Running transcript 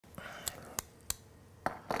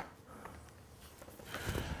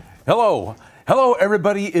Hello. Hello,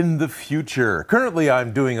 everybody in the future. Currently,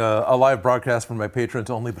 I'm doing a live broadcast for my patrons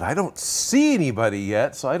only, but I don't see anybody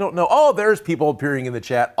yet, so I don't know. Oh, there's people appearing in the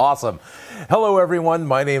chat. Awesome. Hello, everyone.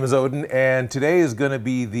 My name is Odin, and today is going to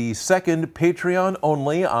be the second Patreon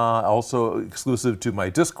only, also exclusive to my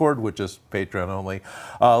Discord, which is Patreon only,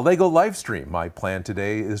 Lego livestream. My plan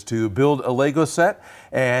today is to build a Lego set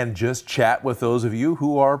and just chat with those of you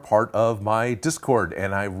who are part of my Discord,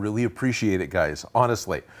 and I really appreciate it, guys,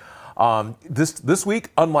 honestly. This week,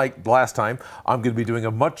 unlike last time, I'm going to be doing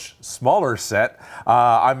a much smaller set.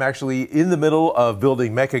 I'm actually in the middle of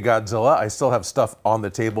building Mechagodzilla. I still have stuff on the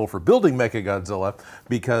table for building Mechagodzilla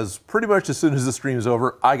because pretty much as soon as the stream is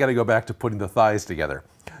over, I got to go back to putting the thighs together.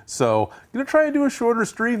 So I'm going to try and do a shorter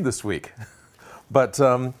stream this week. But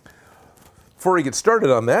before we get started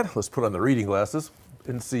on that, let's put on the reading glasses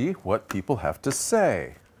and see what people have to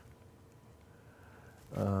say.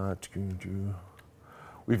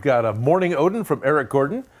 We've got a Morning Odin from Eric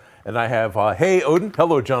Gordon, and I have, hey Odin,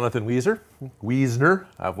 hello Jonathan Wiesner,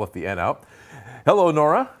 I've left the N out. Hello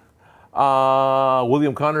Nora.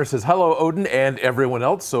 William Connors says, hello Odin and everyone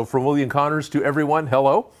else. So from William Connors to everyone,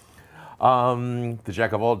 hello. The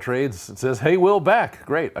Jack of all trades says, hey Will, back.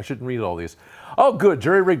 Great, I shouldn't read all these. Oh good,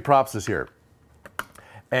 Jerry Rig Props is here.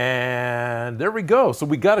 And there we go. So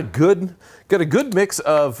we got a good mix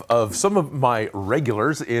of some of my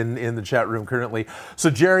regulars in the chat room currently. So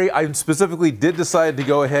Jerry, I specifically did decide to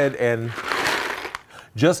go ahead and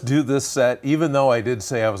just do this set, even though I did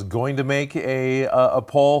say I was going to make a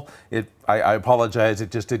poll. I apologize, it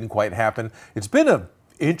just didn't quite happen. It's been an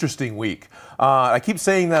interesting week. I keep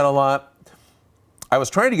saying that a lot. I was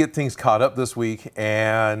trying to get things caught up this week,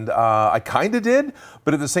 and I kind of did,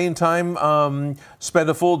 but at the same time, spent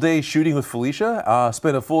a full day shooting with Felicia,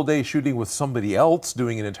 spent a full day shooting with somebody else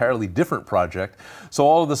doing an entirely different project. So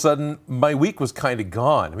all of a sudden, my week was kind of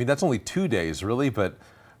gone. I mean, that's only 2 days, really, but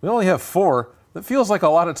we only have 4. That feels like a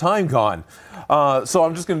lot of time gone. So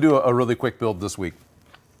I'm just going to do a really quick build this week.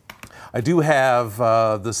 I do have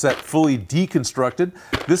the set fully deconstructed.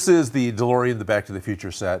 This is the DeLorean, the Back to the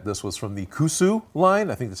Future set. This was from the Cuusoo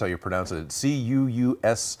line. I think that's how you pronounce it.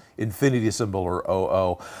 C-U-U-S infinity symbol or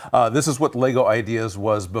O-O. This is what Lego Ideas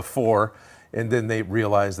was before, and then they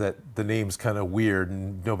realized that the name's kind of weird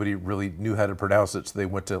and nobody really knew how to pronounce it, so they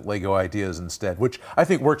went to Lego Ideas instead, which I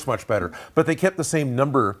think works much better. But they kept the same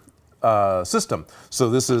number system. So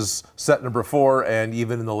this is set number 4, and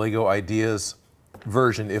even in the Lego Ideas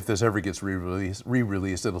version, if this ever gets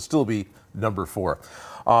re-released, it'll still be number 4.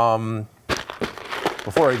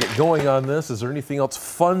 Before I get going on this, is there anything else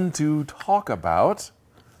fun to talk about?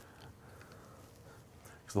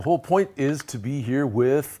 Because the whole point is to be here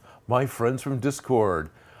with my friends from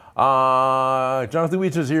Discord. Jonathan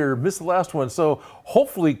Weech is here, missed the last one, so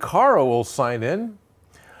hopefully Caro will sign in,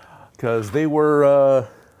 because they were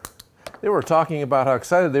talking about how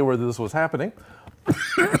excited they were that this was happening.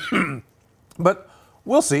 But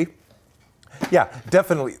we'll see. Yeah,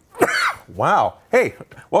 definitely. Wow. Hey,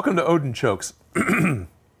 welcome to Odin Chokes.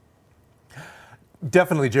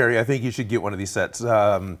 Definitely, Jerry, I think you should get one of these sets.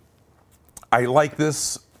 I like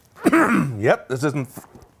this. Yep, this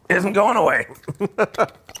isn't going away.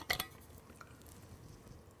 The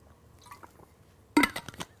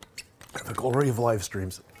glory of live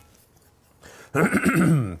streams.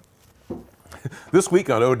 This week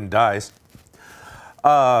on Odin Dies,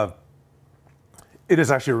 it is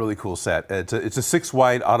actually a really cool set. It's a 6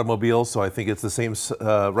 wide automobile, so I think it's the same,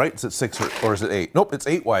 right? Is it 6 or is it 8? Nope, it's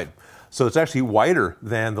 8 wide. So it's actually wider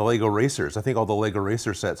than the Lego Racers. I think all the Lego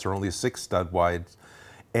Racer sets are only 6 stud wide,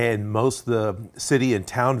 and most of the city and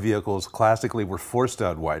town vehicles classically were 4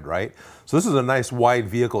 stud wide, right? So this is a nice wide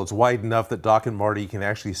vehicle. It's wide enough that Doc and Marty can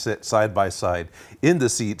actually sit side by side in the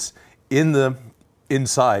seats in the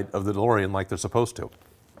inside of the DeLorean like they're supposed to.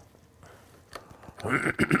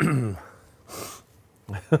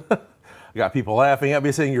 I got people laughing at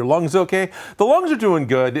me saying, your lungs okay? The lungs are doing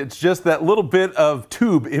good. It's just that little bit of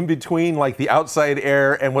tube in between like the outside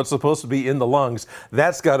air and what's supposed to be in the lungs,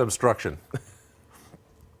 that's got obstruction.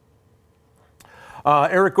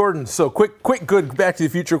 Eric Gordon, so quick good Back to the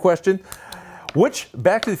Future question. Which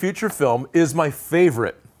Back to the Future film is my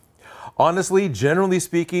favorite? Honestly, generally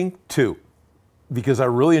speaking, 2. Because I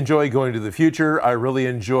really enjoy going to the future. I really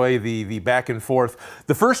enjoy the back and forth.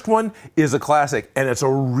 The first one is a classic, and it's a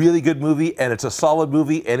really good movie, and it's a solid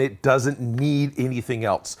movie, and it doesn't need anything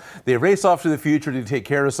else. They race off to the future to take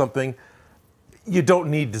care of something. You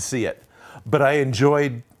don't need to see it. But I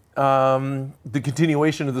enjoyed the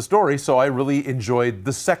continuation of the story, so I really enjoyed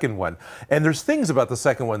the second one. And there's things about the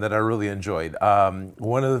second one that I really enjoyed.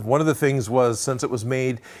 One of the things was, since it was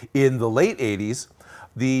made in the late 80s,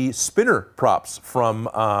 The spinner props from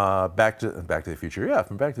Back to the Future, yeah,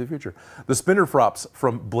 from Back to the Future. The spinner props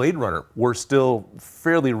from Blade Runner were still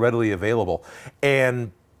fairly readily available.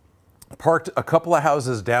 And parked a couple of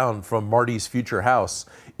houses down from Marty's future house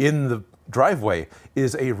in the driveway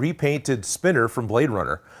is a repainted spinner from Blade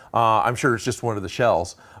Runner. I'm sure it's just one of the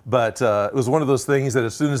shells, but it was one of those things that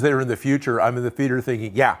as soon as they were in the future, I'm in the theater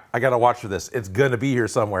thinking, yeah, I got to watch for this. It's going to be here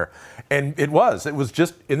somewhere. And it was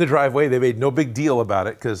just in the driveway. They made no big deal about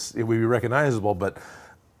it because it would be recognizable, but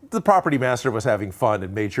the property master was having fun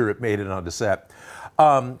and made sure it made it onto set.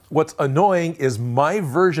 What's annoying is my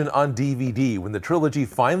version on DVD. When the trilogy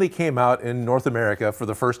finally came out in North America for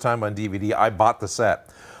the first time on DVD, I bought the set.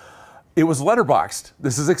 It was letterboxed.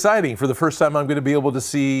 This is exciting. For the first time, I'm going to be able to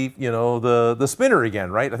see, you know, the spinner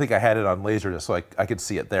again, right? I think I had it on Laserdisc, so I could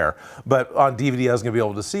see it there. But on DVD, I was going to be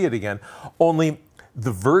able to see it again. Only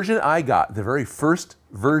the version I got, the very first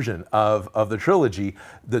version of the trilogy,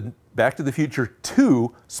 the Back to the Future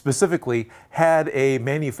 2 specifically, had a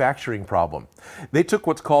manufacturing problem. They took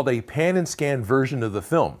what's called a pan and scan version of the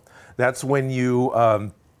film. That's when you,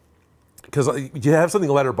 because you have something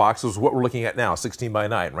letterbox, is what we're looking at now, 16 by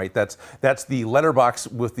 9, right? That's the letterbox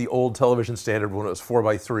with the old television standard when it was 4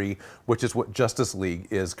 by 3, which is what Justice League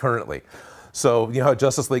is currently. So you know how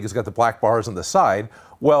Justice League has got the black bars on the side?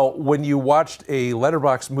 Well, when you watched a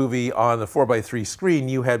letterbox movie on a 4 by 3 screen,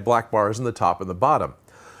 you had black bars on the top and the bottom.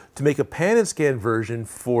 To make a pan and scan version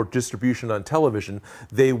for distribution on television,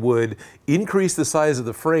 they would increase the size of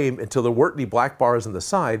the frame until there weren't any black bars on the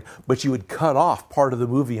side, but you would cut off part of the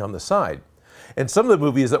movie on the side. And some of the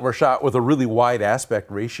movies that were shot with a really wide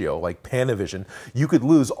aspect ratio, like Panavision, you could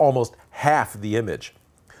lose almost half the image.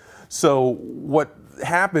 So what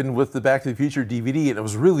happened with the Back to the Future DVD, and it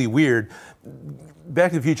was really weird,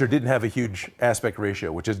 Back to the Future didn't have a huge aspect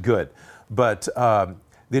ratio, which is good, but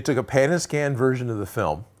they took a pan and scan version of the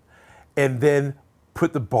film and then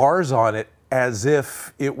put the bars on it as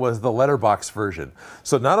if it was the letterbox version.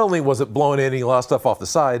 So not only was it blown in and you lost stuff off the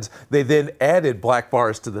sides, they then added black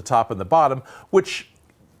bars to the top and the bottom, which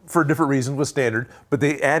for a different reason was standard, but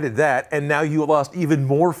they added that, and now you lost even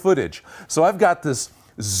more footage. So I've got this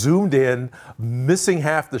zoomed in, missing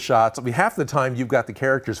half the shots. I mean, half the time you've got the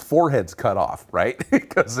characters' foreheads cut off, right?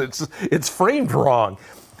 Because it's framed wrong.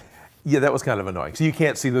 Yeah, that was kind of annoying. So you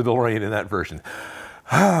can't see the DeLorean in that version.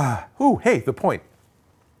 Ooh, hey, the point.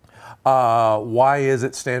 Why is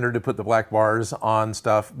it standard to put the black bars on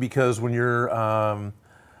stuff? Because when your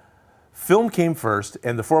film came first,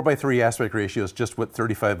 and the 4 by 3 aspect ratio is just what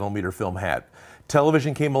 35mm film had.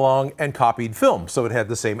 Television came along and copied film, so it had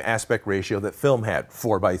the same aspect ratio that film had,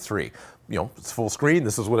 4 by 3. You know, it's full screen,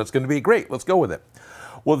 this is what it's going to be, great, let's go with it.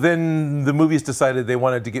 Well, then the movies decided they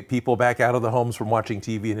wanted to get people back out of the homes from watching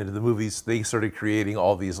TV and into the movies. They started creating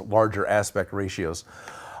all these larger aspect ratios.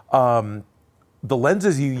 The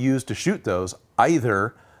lenses you use to shoot those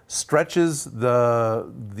either stretches the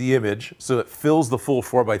image so it fills the full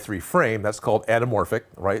 4 by 3 frame. That's called anamorphic,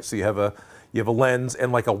 right? So you have a lens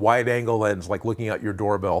and like a wide angle lens, like looking out your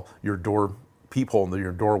doorbell, your door peephole in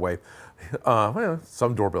your doorway. Well,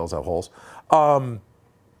 some doorbells have holes.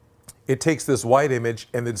 It takes this wide image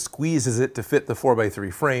and then squeezes it to fit the 4 by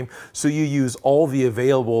 3 frame. So you use all the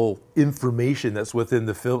available information that's within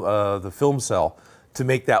the film cell to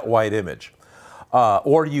make that wide image.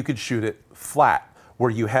 Or you could shoot it flat, where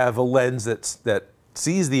you have a lens that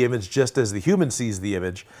sees the image just as the human sees the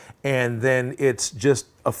image, and then it's just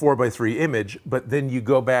a 4 by 3 image, but then you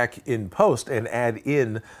go back in post and add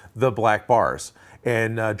in the black bars.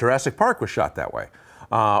 And Jurassic Park was shot that way,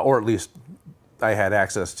 or at least I had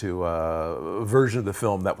access to a version of the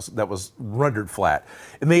film that was rendered flat.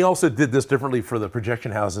 And they also did this differently for the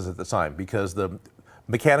projection houses at the time, because the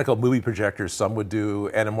mechanical movie projectors, some would do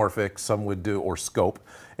anamorphic, some would do, or scope,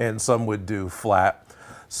 and some would do flat.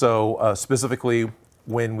 So specifically,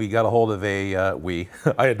 when we got a hold of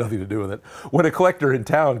I had nothing to do with it, when a collector in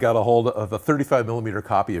town got a hold of a 35mm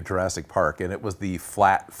copy of Jurassic Park, and it was the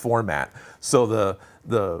flat format. So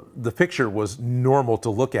the picture was normal to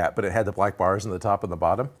look at, but it had the black bars on the top and the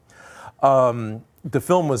bottom. The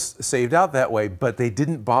film was saved out that way, but they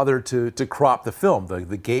didn't bother to crop the film.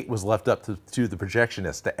 The gate was left up to the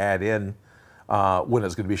projectionist to add in when it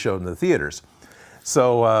was going to be shown in the theaters.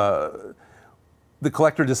 So the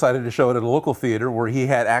collector decided to show it at a local theater where he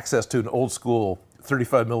had access to an old school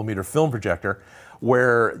 35mm film projector,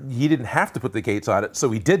 where he didn't have to put the gates on it,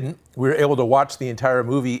 so he didn't. We were able to watch the entire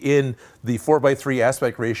movie in the 4 by 3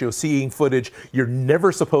 aspect ratio, seeing footage you're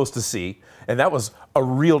never supposed to see, and that was a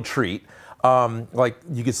real treat. Like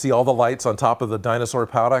you could see all the lights on top of the dinosaur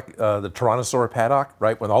paddock, the Tyrannosaur paddock,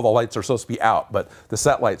 right? When all the lights are supposed to be out, but the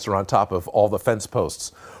set lights are on top of all the fence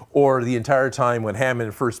posts. Or the entire time when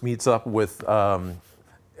Hammond first meets up with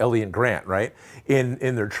Ellie and Grant, right?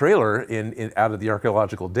 In their trailer, out of the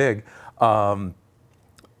archaeological dig,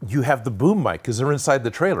 you have the boom mic because they're inside the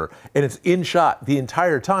trailer, and it's in shot the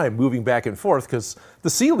entire time, moving back and forth because the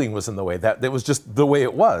ceiling was in the way. That was just the way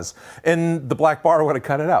it was, and the black bar would have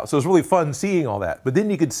cut it out. So it was really fun seeing all that. But then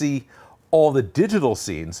you could see all the digital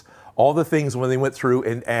scenes, all the things when they went through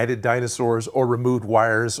and added dinosaurs or removed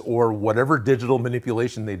wires or whatever digital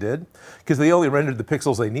manipulation they did, because they only rendered the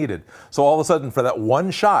pixels they needed. So all of a sudden, for that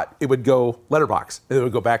one shot, it would go letterbox, and it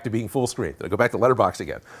would go back to being full screen. It would go back to letterbox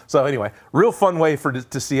again. So anyway, real fun way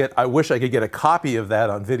to see it. I wish I could get a copy of that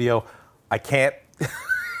on video. I can't.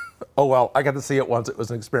 Oh well, I got to see it once. It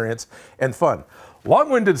was an experience and fun.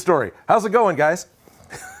 Long-winded story. How's it going, guys?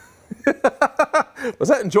 Was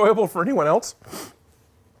that enjoyable for anyone else?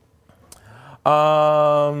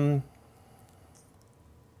 Oh,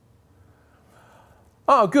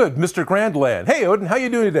 good, Mr. Grandland. Hey, Odin, how you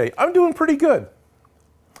doing today? I'm doing pretty good.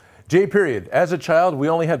 J. Period. As a child, we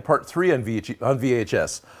only had part 3 on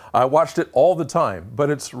VHS. I watched it all the time,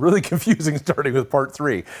 but it's really confusing starting with part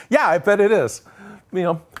 3. Yeah, I bet it is. You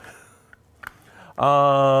know.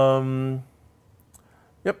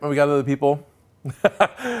 Yep, we got other people.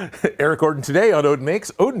 Eric Orton today on Odin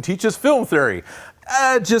Makes. Odin teaches film theory.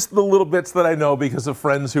 Just the little bits that I know because of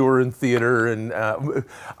friends who were in theater, and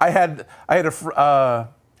I had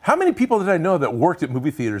how many people did I know that worked at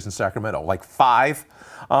movie theaters in Sacramento? Like 5.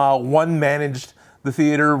 One managed the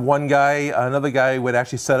theater. Another guy would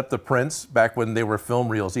actually set up the prints back when they were film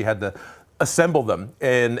reels. He had to assemble them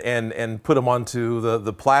and put them onto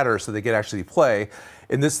the platter so they could actually play.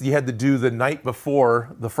 And this you had to do the night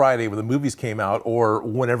before the Friday when the movies came out, or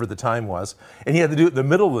whenever the time was. And you had to do it in the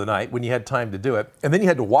middle of the night when you had time to do it. And then you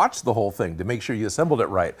had to watch the whole thing to make sure you assembled it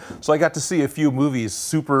right. So I got to see a few movies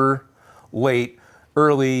super late,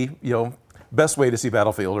 early, you know. Best way to see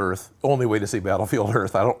Battlefield Earth, only way to see Battlefield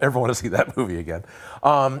Earth. I don't ever want to see that movie again.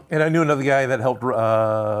 And I knew another guy that helped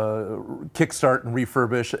kickstart and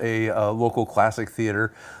refurbish a local classic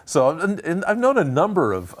theater. So, and I've known a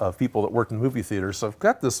number of people that worked in movie theaters, so I've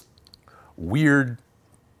got this weird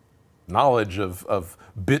knowledge of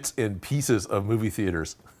bits and pieces of movie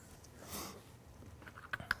theaters.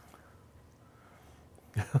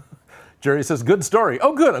 Jerry says, good story.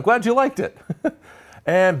 Oh, good, I'm glad you liked it.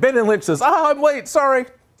 And Ben and Lynch says, I'm late, sorry.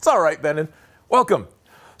 It's all right, Benin. Welcome.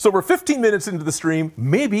 So we're 15 minutes into the stream.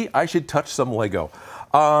 Maybe I should touch some Lego.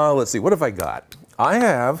 Let's see, what have I got? I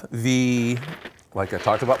have the, like I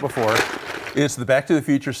talked about before, it's the Back to the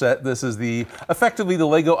Future set. This is effectively the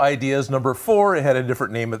Lego Ideas number 4. It had a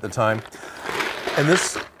different name at the time. And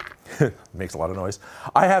this makes a lot of noise.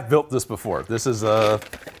 I have built this before. This has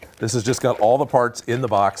just got all the parts in the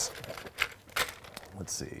box.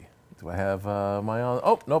 Let's see. Do I have my on?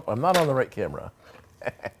 Oh, nope, I'm not on the right camera. Is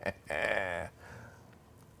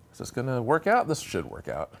this going to work out? This should work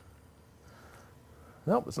out.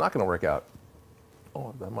 Nope, it's not going to work out.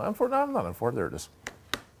 Oh, am I on 4? No, I'm not on 4. There it is.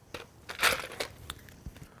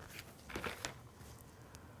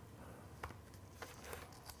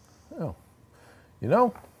 Oh, you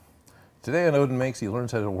know, today on Odin Makes, he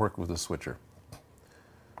learns how to work with a switcher.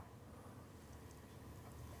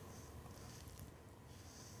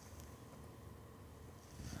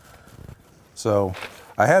 So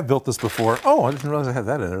I have built this before. Oh, I didn't realize I had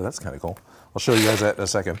that in there. That's kind of cool. I'll show you guys that in a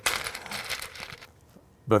second.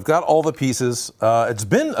 But I've got all the pieces. It's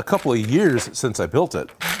been a couple of years since I built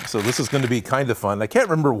it. So this is going to be kind of fun. I can't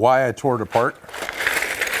remember why I tore it apart,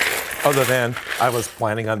 other than I was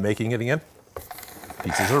planning on making it again.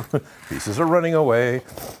 Pieces are running away.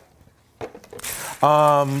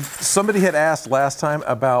 Somebody had asked last time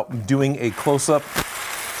about doing a close-up.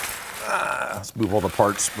 Let's move all the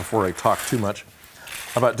parts before I talk too much.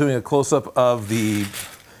 About doing a close-up of the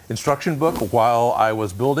instruction book while I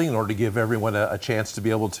was building in order to give everyone a chance to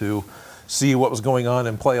be able to see what was going on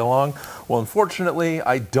and play along. Well, unfortunately,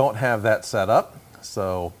 I don't have that set up,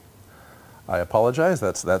 so I apologize.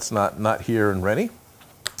 That's not here and ready.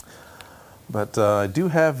 But I do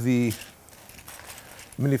have the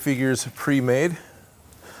minifigures pre-made.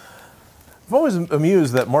 I'm always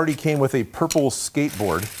amused that Marty came with a purple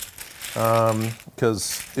skateboard.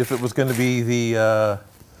 Because if it was going to be the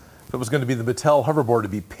Mattel hoverboard,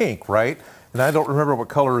 it'd be pink, right? And I don't remember what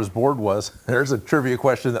color his board was. There's a trivia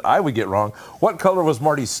question that I would get wrong. What color was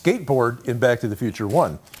Marty's skateboard in Back to the Future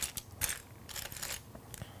 1?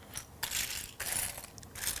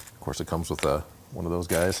 Of course, it comes with one of those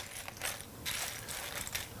guys.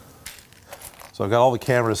 So I've got all the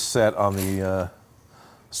cameras set on the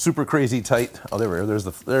super crazy tight. Oh, there we are.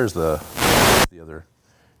 There's the other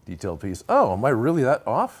detailed piece. Oh, am I really that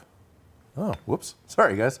off? Oh, whoops.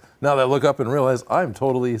 Sorry, guys. Now that I look up and realize I'm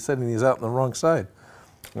totally setting these out on the wrong side.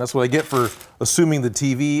 And that's what I get for assuming the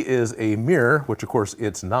TV is a mirror, which of course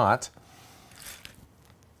it's not.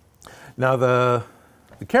 Now the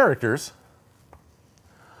characters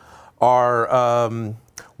are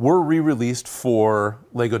were re-released for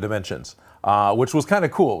Lego Dimensions, which was kind of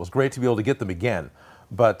cool. It was great to be able to get them again.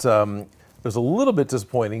 But it was a little bit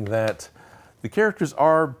disappointing that the characters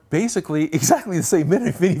are basically exactly the same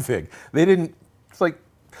minifig. They didn't, it's like,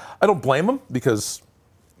 I don't blame them because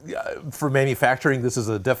for manufacturing, this is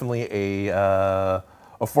definitely a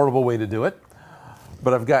affordable way to do it.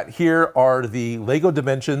 But I've got here are the Lego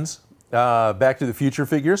Dimensions Back to the Future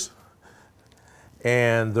figures.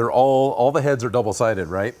 And they're all the heads are double-sided,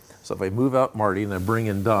 right? So if I move out Marty and I bring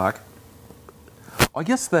in Doc, I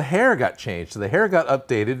guess the hair got changed. So the hair got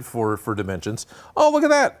updated for Dimensions. Oh, look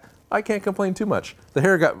at that. I can't complain too much. The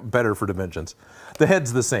hair got better for Dimensions. The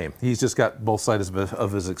head's the same. He's just got both sides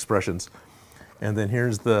of his expressions. And then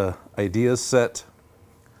here's the Ideas set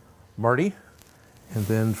Marty. And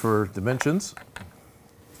then for Dimensions,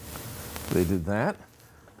 they did that,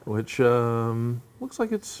 which looks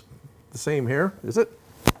like it's the same here, is it?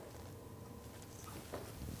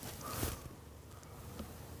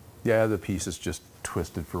 Yeah, the piece is just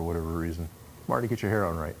twisted for whatever reason. Marty, get your hair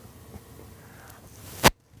on right.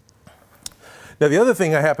 Now, the other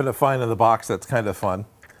thing I happen to find in the box that's kind of fun,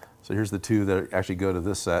 so here's the two that actually go to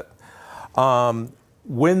this set.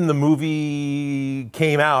 When the movie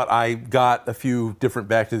came out, I got a few different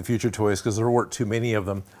Back to the Future toys because there weren't too many of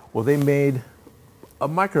them. Well, they made a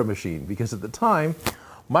Micro Machine because at the time,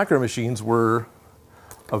 Micro Machines were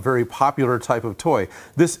a very popular type of toy.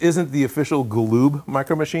 This isn't the official Galoob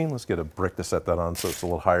Micro Machine. Let's get a brick to set that on so it's a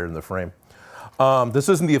little higher in the frame. This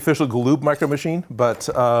isn't the official Galoob Micro Machine, but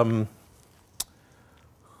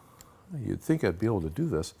you'd think I'd be able to do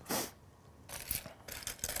this.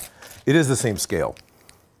 It is the same scale.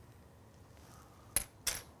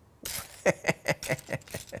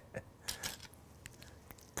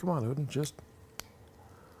 Come on, Odin, just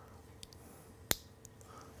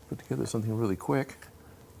put together something really quick.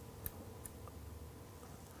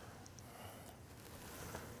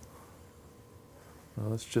 Well,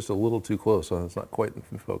 that's just a little too close, so it's not quite in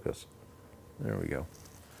focus. There we go.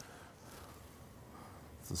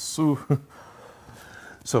 So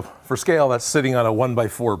for scale, that's sitting on a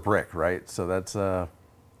 1x4 brick, right? So that's,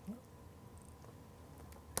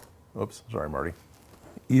 oops, sorry, Marty.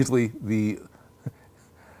 Easily the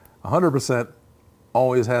 100%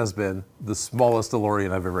 always has been the smallest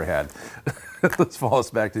DeLorean I've ever had. The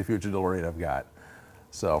smallest Back to the Future DeLorean I've got.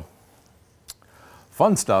 So,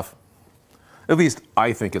 fun stuff. At least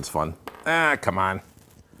I think it's fun. Ah, come on.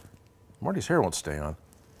 Marty's hair won't stay on.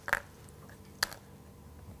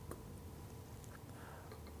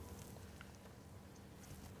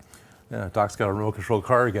 Yeah, Doc's got a remote control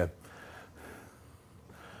car again.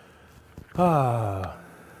 Ah.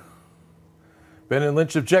 Ben and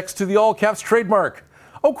Lynch objects to the all caps trademark.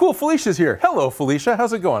 Oh, cool, Felicia's here. Hello, Felicia,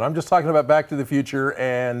 how's it going? I'm just talking about Back to the Future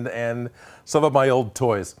and some of my old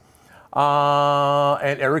toys.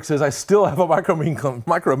 And Eric says, I still have a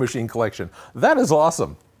micro machine collection. That is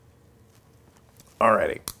awesome.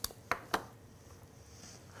 Alrighty.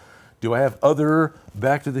 Do I have other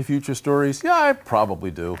Back to the Future stories? Yeah, I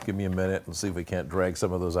probably do. Give me a minute and see if we can't drag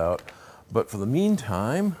some of those out. But for the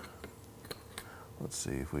meantime, let's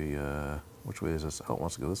see if we, which way is this? Oh, it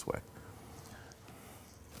wants to go this way.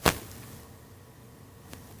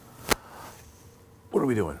 What are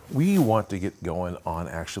we doing? We want to get going on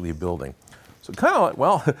actually building. So kind of like,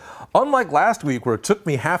 well, unlike last week where it took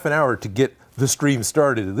me half an hour to get the stream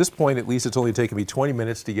started, at this point at least it's only taken me 20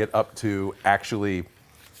 minutes to get up to actually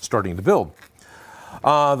starting to build.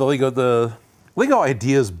 The Lego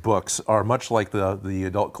Ideas books are much like the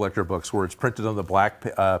adult collector books where it's printed on the black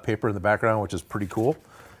paper in the background, which is pretty cool.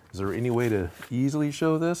 Is there any way to easily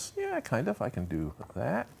show this? Yeah, kind of. I can do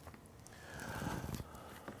that.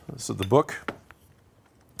 So the book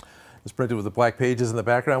is printed with the black pages in the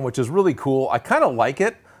background, which is really cool. I kind of like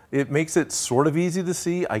it. It makes it sort of easy to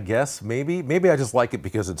see, I guess, maybe. Maybe I just like it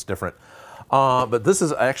because it's different. But this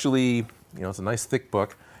is actually, you know, it's a nice thick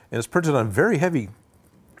book, and it's printed on very heavy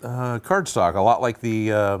cardstock, a lot like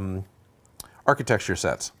the architecture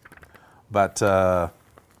sets. But I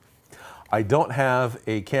don't have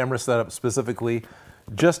a camera set up specifically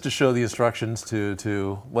just to show the instructions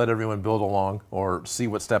to let everyone build along or see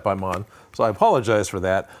what step I'm on. So I apologize for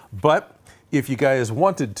that. But if you guys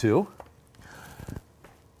wanted to,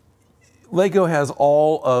 Lego has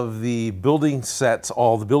all of the building sets,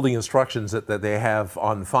 all the building instructions that they have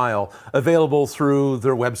on file available through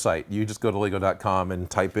their website. You just go to lego.com and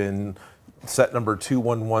type in set number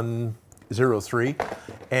 21103,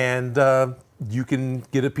 and you can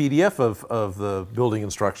get a PDF of the building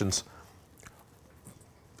instructions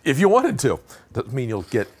if you wanted to. Doesn't mean you'll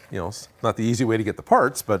get, it's not the easy way to get the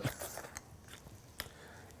parts, but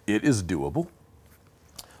it is doable.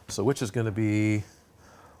 So which is going to be,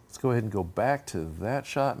 let's go ahead and go back to that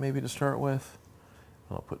shot maybe to start with.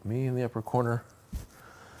 I'll put me in the upper corner.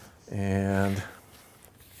 And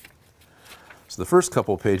so the first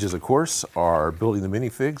couple of pages, of course, are building the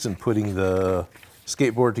minifigs and putting the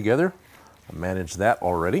skateboard together. I managed that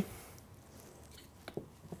already.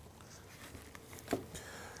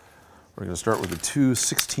 We're going to start with the two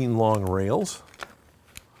 16 long rails.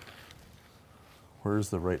 Where's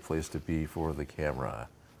the right place to be for the camera?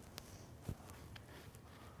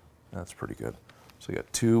 That's pretty good. So we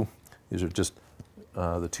got two. These are just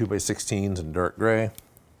the 2x16s in dark gray.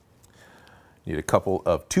 Need a couple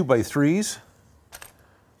of 2x3s.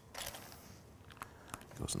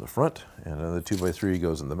 Goes in the front, and another 2x3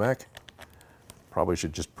 goes in the back. Probably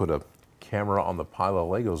should just put a camera on the pile of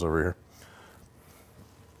Legos over here.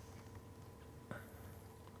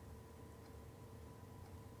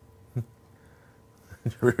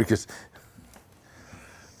 Because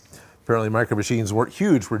apparently Micro Machines weren't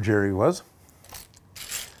huge where Jerry was.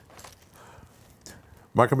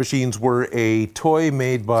 Micro Machines were a toy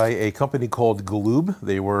made by a company called Galoob.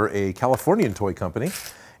 They were a Californian toy company,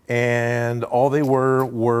 and all they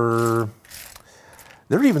were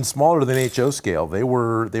they're even smaller than HO scale. They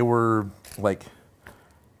were like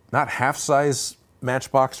not half size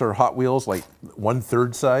Matchbox or Hot Wheels, like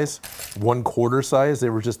 1/3 size, 1/4 size. They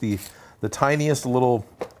were just the tiniest little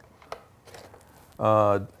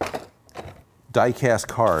die-cast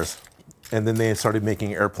cars. And then they started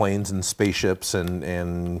making airplanes and spaceships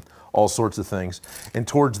and all sorts of things. And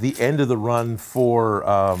towards the end of the run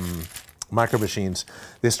for Micro Machines,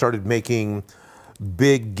 they started making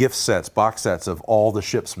big gift sets, box sets of all the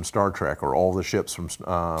ships from Star Trek or all the ships from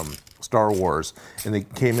Star Wars. And they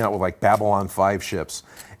came out with like Babylon 5 ships.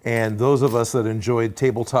 And those of us that enjoyed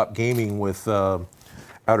tabletop gaming with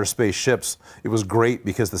outer space ships, it was great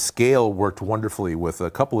because the scale worked wonderfully with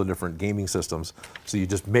a couple of different gaming systems. So you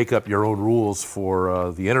just make up your own rules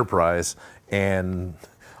for the Enterprise, and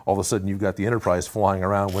all of a sudden you've got the Enterprise flying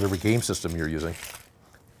around whatever game system you're using.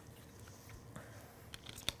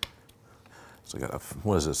 So I got a,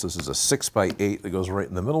 what is this? This is a 6x8 that goes right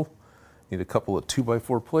in the middle. Need a couple of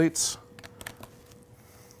 2x4 plates.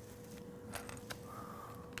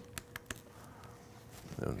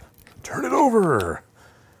 And turn it over.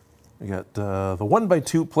 We got the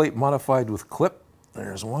 1x2 plate modified with clip.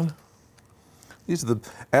 There's one. These are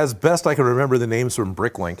as best I can remember, the names from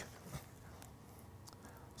Bricklink.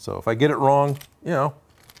 So if I get it wrong,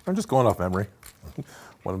 I'm just going off memory.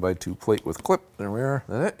 1x2 plate with clip. There we are.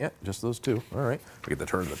 That it? Yeah, just those two. All right. I get to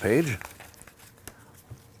turn the page.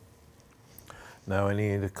 Now I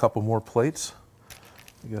need a couple more plates.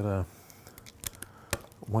 We got a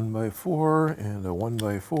 1x4 and a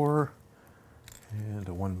 1x4. And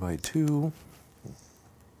a 1x2,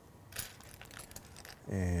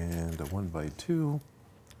 and a 1x2.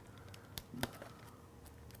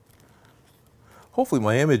 Hopefully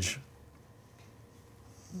my image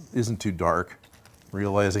isn't too dark.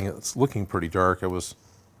 Realizing it's looking pretty dark, had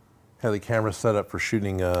the camera set up for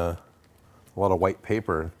shooting a lot of white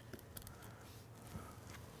paper.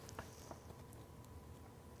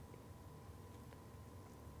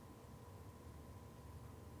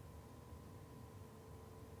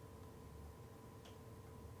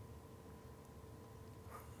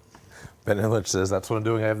 Ben Illich says, that's what I'm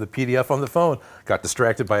doing. I have the PDF on the phone. Got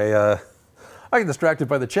distracted by, I got distracted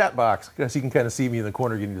by the chat box. Guess you can kind of see me in the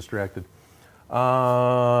corner getting distracted.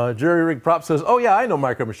 Jerry Rig Prop says, oh yeah, I know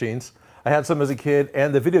Micro Machines. I had some as a kid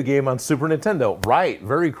and the video game on Super Nintendo. Right,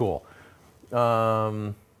 very cool.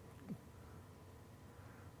 Cool.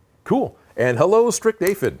 And hello, Strict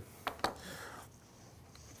Aphid.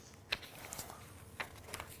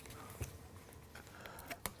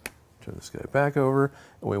 Turn this guy back over,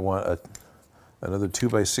 and we want another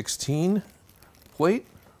 2x16 plate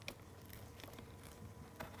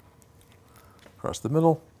across the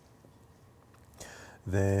middle.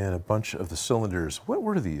 Then a bunch of the cylinders. What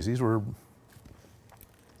were these? These are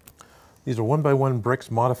 1x1 bricks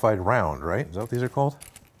modified round, right? Is that what these are called?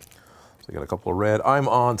 So I got a couple of red. I'm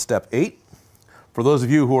on step 8. For those of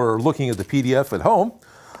you who are looking at the PDF at home,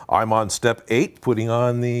 I'm on step 8, putting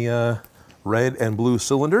on the red and blue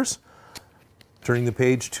cylinders. Turning the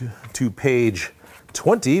page to page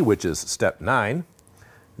 20, which is step 9.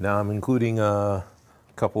 Now I'm including a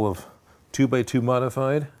couple of 2x2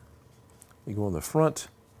 modified. You go in the front,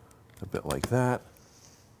 a bit like that.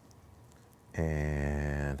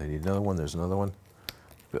 And I need another one. There's another one,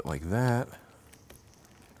 a bit like that.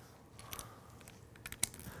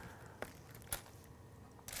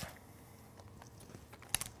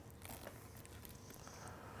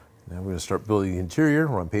 Now we're going to start building the interior.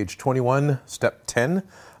 We're on page 21, step 10.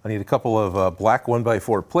 I need a couple of black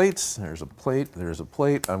 1x4 plates. There's a plate, there's a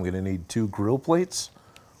plate. I'm going to need 2 grill plates.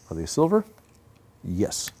 Are they silver?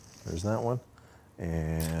 Yes, there's that one.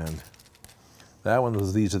 And that one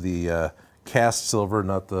was, these are the cast silver,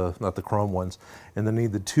 not the chrome ones. And then I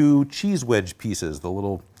need the 2 cheese wedge pieces, the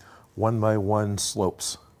little 1x1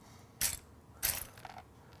 slopes.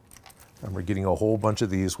 And we're getting a whole bunch of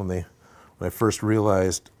these when I first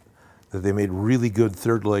realized that they made really good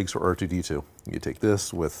third legs for R2-D2. You take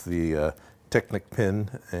this with the Technic pin,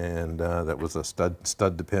 and that was a stud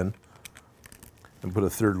to pin, and put a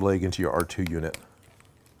third leg into your R2 unit.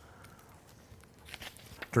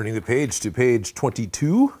 Turning the page to page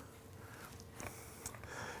 22.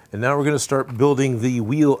 And now we're going to start building the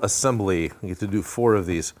wheel assembly. We get to do 4 of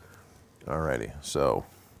these. Alrighty, so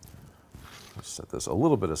let's set this a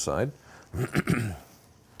little bit aside.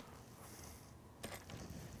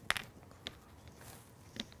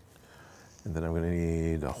 And then I'm going to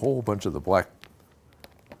need a whole bunch of the black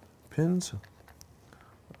pins.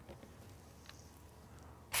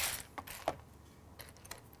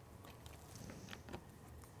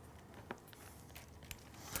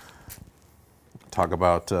 Talk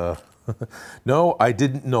about, no, I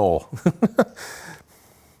didn't know.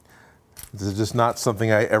 This is just not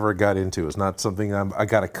something I ever got into. It's not something I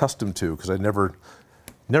got accustomed to, because I never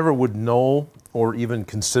would null or even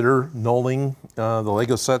consider nulling the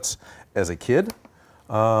Lego sets as a kid.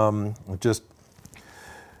 I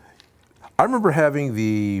remember having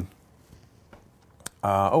the,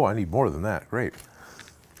 oh, I need more than that, great.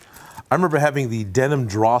 I remember having the denim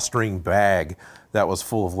drawstring bag that was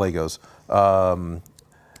full of Legos.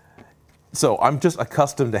 So I'm just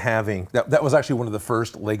accustomed to having, that was actually one of the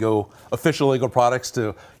first official Lego products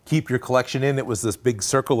to keep your collection in. It was this big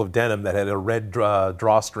circle of denim that had a red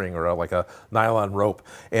drawstring or like a nylon rope.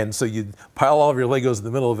 And so you'd pile all of your Legos in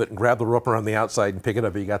the middle of it and grab the rope around the outside and pick it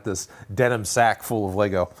up, and you got this denim sack full of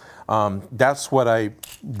Lego. That's what I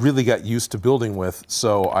really got used to building with,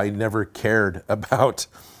 so I never cared about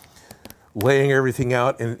laying everything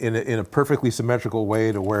out in a perfectly symmetrical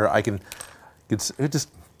way to where I can,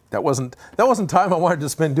 that wasn't time I wanted to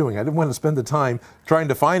spend doing. I didn't want to spend the time trying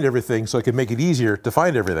to find everything so I could make it easier to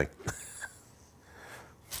find everything.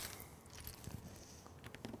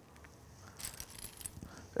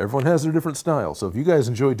 Everyone has their different style, so if you guys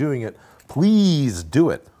enjoy doing it, please do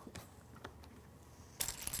it.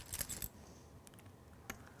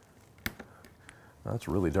 That's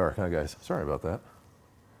really dark, huh, guys? Sorry about that.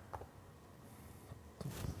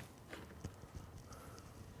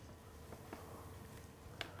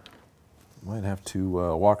 Might have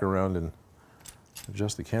to walk around and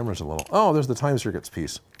adjust the cameras a little. Oh, there's the time circuits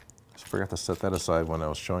piece. Just forgot to set that aside when I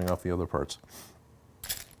was showing off the other parts.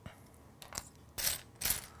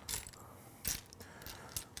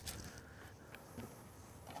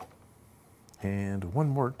 And one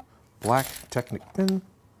more black Technic pin.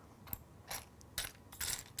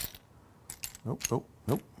 Nope, nope,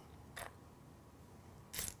 nope.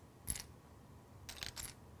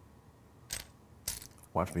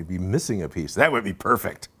 Watch me be missing a piece. That would be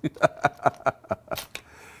perfect. One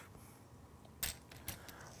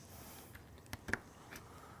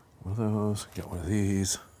of those, get one of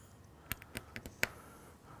these.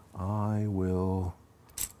 I will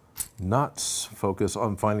not focus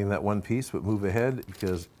on finding that one piece, but move ahead,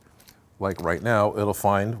 because like right now, it'll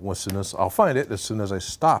find I'll find it as soon as I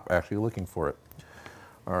stop actually looking for it.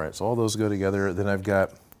 All right, so all those go together. Then I've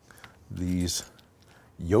got these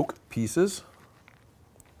yoke pieces.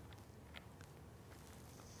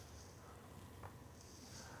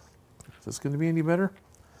 Is this going to be any better?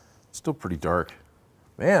 It's still pretty dark.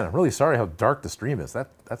 Man, I'm really sorry how dark the stream is.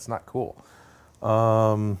 That's not cool.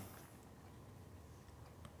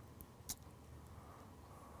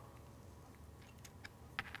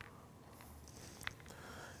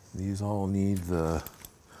 These all need the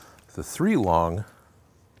 3 long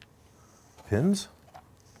pins.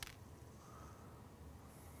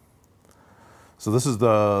 So this is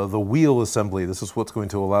the wheel assembly. This is what's going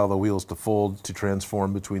to allow the wheels to fold to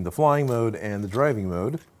transform between the flying mode and the driving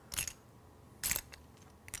mode.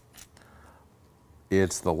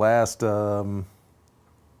 It's the last, all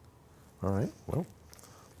right, well,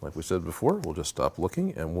 like we said before, we'll just stop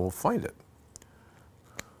looking and we'll find it.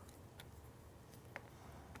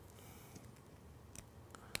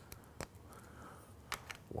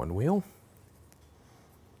 One wheel.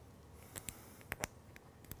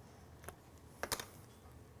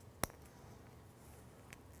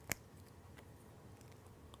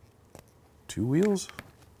 Two wheels.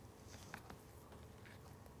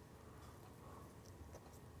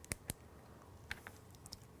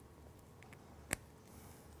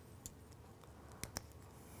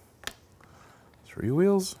 Three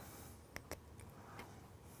wheels.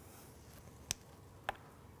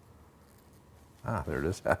 Ah, there it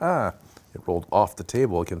is. It rolled off the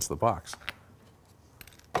table against the box.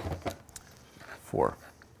 Four.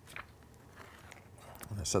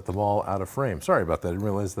 I set them all out of frame. Sorry about that. I didn't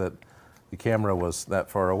realize that the camera was that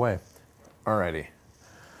far away. Alrighty.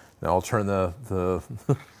 Now I'll turn the the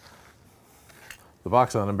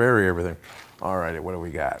box on and bury everything. Alrighty, what do we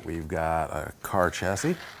got? We've got a car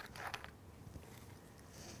chassis.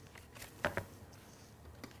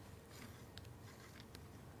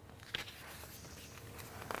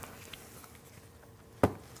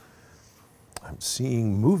 I'm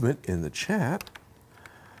seeing movement in the chat.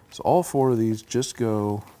 So all four of these just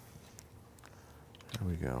go, there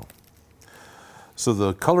we go. So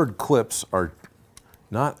the colored clips are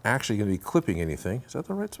not actually going to be clipping anything. Is that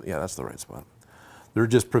the right spot? Yeah, that's the right spot. They're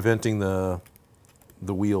just preventing the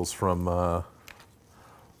wheels from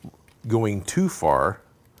going too far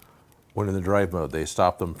when in the drive mode. They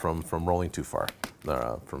stop them from rolling too far,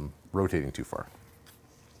 from rotating too far.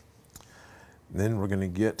 Then we're going to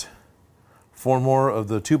get four more of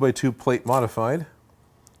the 2x2 plate modified,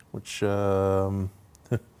 which there's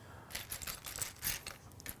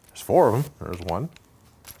four of them. There's one.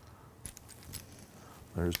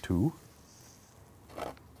 There's two.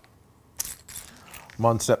 I'm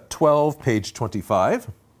on step 12, page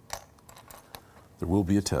 25. There will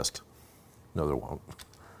be a test. No, there won't.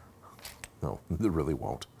 No, there really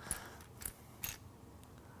won't.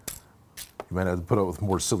 You might have to put up with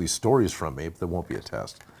more silly stories from me, but there won't be a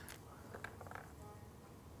test.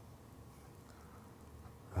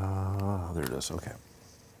 There it is, okay.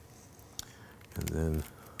 And then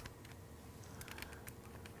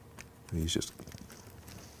these just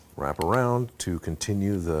wrap around to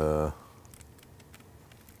continue the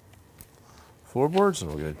floorboards, and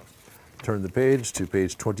we're going to turn the page to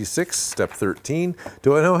page 26, step 13.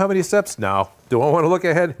 Do I know how many steps? No. Do I want to look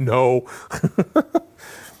ahead? No.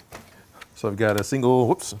 So I've got a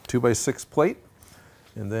single, 2x6 plate,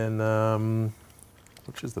 and then,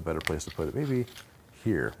 which is the better place to put it? Maybe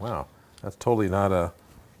here. Wow, that's totally not a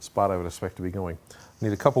spot I would expect to be going. I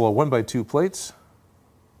need a couple of 1x2 plates.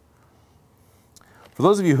 For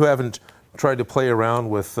those of you who haven't tried to play around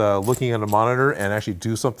with looking at a monitor and actually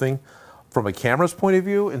do something from a camera's point of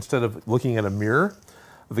view instead of looking at a mirror,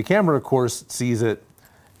 the camera, of course, sees it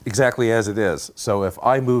exactly as it is. So if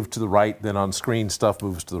I move to the right, then on screen stuff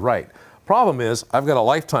moves to the right. Problem is, I've got a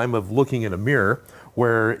lifetime of looking in a mirror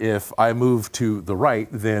where if I move to the right,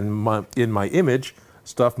 then in my image,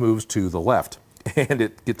 stuff moves to the left. And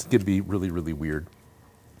it can be really, really weird.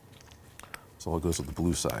 So it goes to the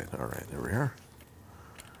blue side. All right, there we are.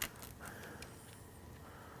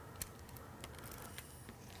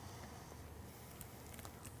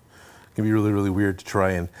 It can be really, really weird to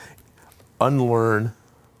try and unlearn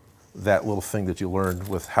that little thing that you learned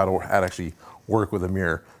with how to actually work with a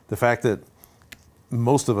mirror. The fact that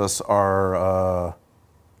most of us are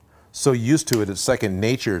so used to it, it's second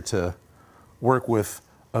nature to work with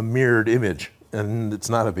a mirrored image, and it's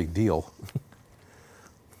not a big deal.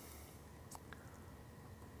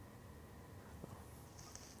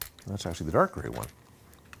 That's actually the dark gray one.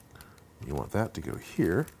 You want that to go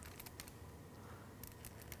here.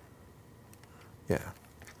 Yeah.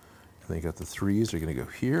 And then you got the threes are going to go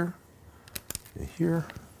here, and here,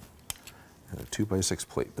 and a 2x6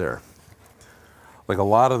 plate there. Like a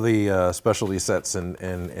lot of the specialty sets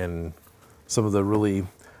and some of the really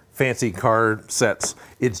fancy car sets,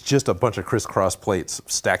 it's just a bunch of crisscross plates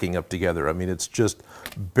stacking up together. I mean, it's just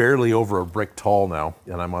barely over a brick tall now,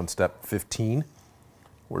 and I'm on step 15.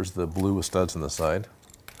 Where's the blue with studs on the side?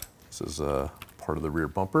 This is part of the rear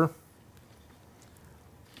bumper.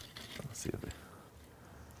 Let's see if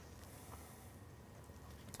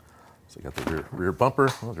so I got the rear bumper.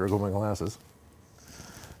 Oh, there go my glasses.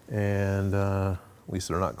 And at least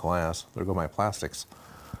they're not glass. There go my plastics.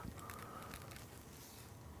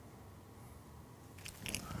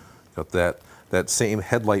 Got that same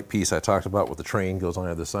headlight piece I talked about with the train goes on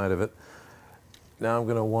the other side of it. Now I'm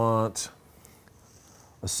going to want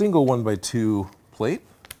a single 1x2 plate.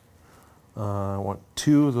 I want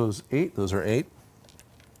two of those 8. Those are 8.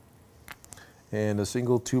 And a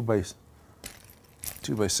single 2x6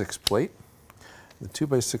 plate. The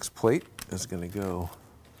 2x6 plate is going to go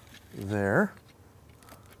there.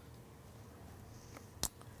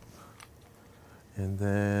 And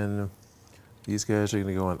then these guys are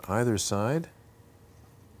going to go on either side.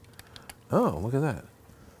 Oh, look at that.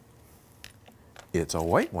 It's a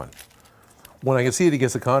white one. When I can see it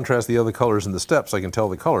against the contrast of the other colors in the steps, I can tell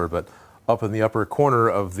the color, but up in the upper corner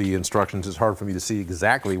of the instructions, it's hard for me to see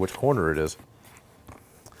exactly which corner it is.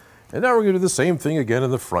 And now we're going to do the same thing again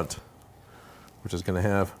in the front, which is going to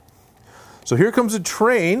have... So here comes a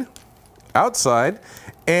train outside,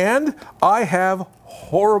 and I have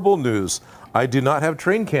horrible news. I do not have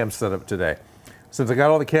train cam set up today. Since I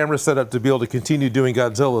got all the cameras set up to be able to continue doing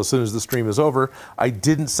Godzilla as soon as the stream is over, I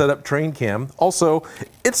didn't set up train cam. Also,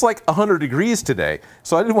 it's like 100 degrees today,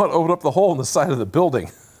 so I didn't want to open up the hole in the side of the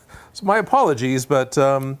building. So my apologies, but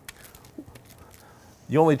the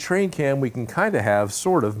only train cam we can kind of have,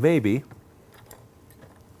 sort of, maybe.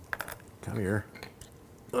 Come here.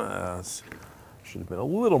 Should have been a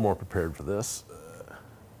little more prepared for this.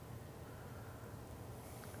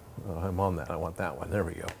 Oh, I'm on that. I want that one. There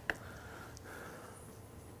we go.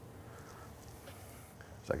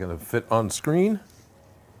 Is that going to fit on screen?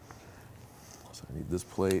 So I need this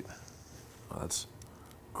plate. Oh, that's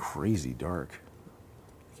crazy dark.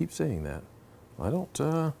 I keep saying that. I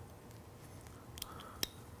don't...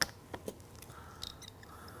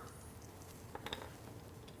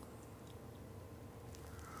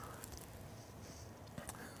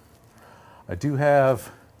 I do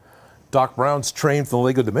have Doc Brown's train from the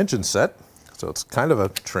Lego Dimensions set, so it's kind of a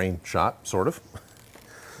train shot, sort of.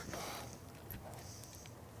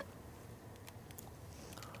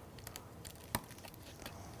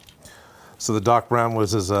 So the Doc Brown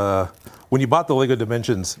was his, when you bought the Lego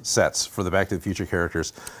Dimensions sets for the Back to the Future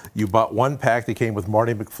characters, you bought one pack that came with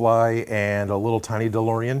Marty McFly and a little tiny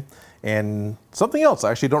DeLorean and something else,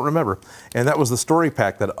 I actually don't remember. And that was the story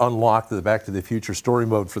pack that unlocked the Back to the Future story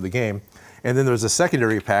mode for the game. And then there's a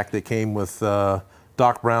secondary pack that came with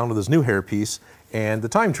Doc Brown with his new hairpiece and the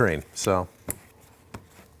time train. So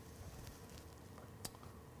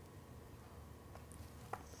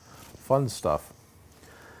fun stuff.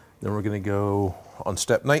 Then we're going to go on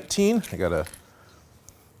step 19. I got a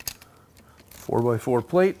 4x4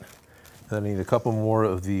 plate. And I need a couple more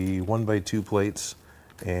of the 1x2 plates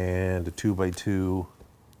and a 2x2.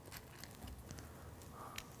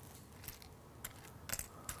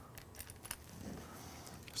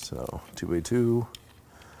 So 2x2,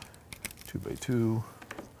 2x2,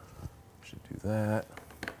 should do that.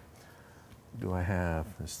 Do I have,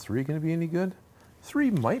 is 3 going to be any good?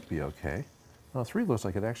 3 might be okay. No, 3 looks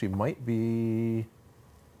like it actually might be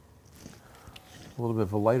a little bit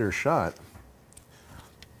of a lighter shot.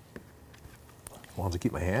 I'll have to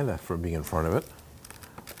keep my hand from being in front of it.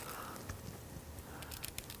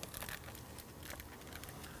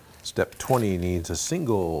 Step 20 needs a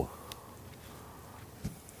single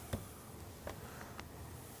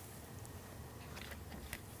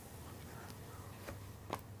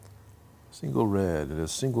red and a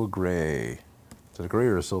single gray. Is it a gray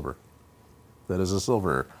or a silver? That is a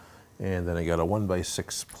silver. And then I got a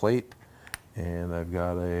 1x6 plate, and I've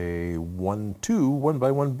got a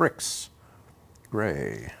 1x1 bricks.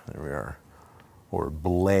 Gray, there we are. Or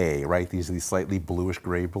blay, right? These are these slightly bluish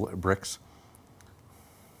gray bricks.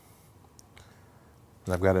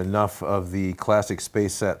 And I've got enough of the classic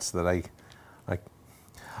space sets that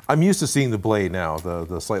I'm used to seeing the blay now,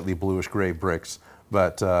 the slightly bluish gray bricks.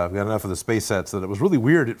 But I've got enough of the space sets that it was really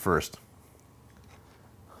weird at first.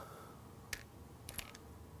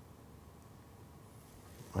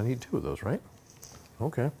 I need 2 of those, right?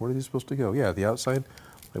 Okay, where are these supposed to go? Yeah, the outside,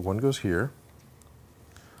 like one goes here.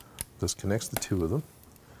 This connects the 2 of them.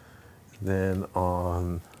 Then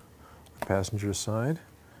on the passenger side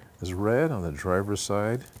is red, on the driver's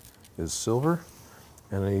side is silver,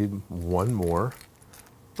 and I need 1 more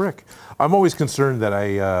brick. I'm always concerned that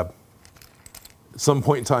I, at some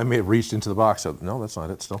point in time, may have reached into the box. So, no, that's not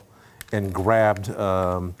it still. And grabbed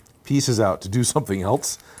pieces out to do something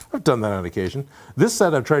else. I've done that on occasion. This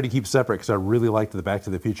set I've tried to keep separate because I really liked the Back to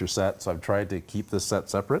the Future set, so I've tried to keep this set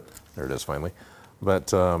separate. There it is finally. But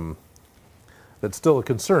that's still a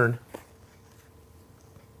concern.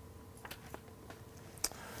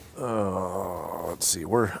 Let's see,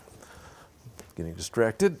 we're getting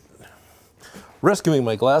distracted. Rescuing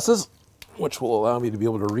my glasses, which will allow me to be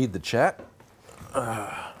able to read the chat.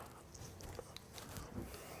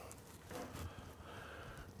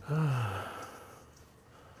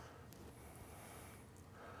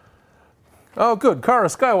 Oh, good. Kara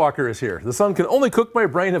Skywalker is here. The sun can only cook my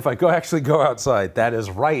brain if I actually go outside. That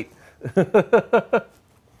is right.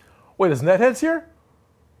 Wait, is Netheads here?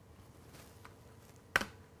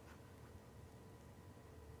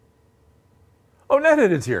 Oh,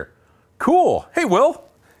 Nethead is here. Cool. Hey, Will.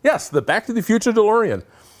 Yes, the Back to the Future DeLorean.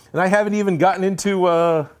 And I haven't even gotten into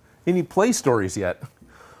any play stories yet.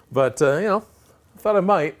 But, you know, I thought I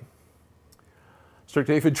might. Strict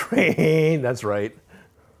aphid train, that's right.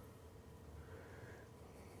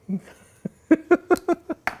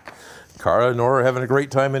 Kara and Nora are having a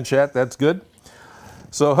great time in chat, that's good.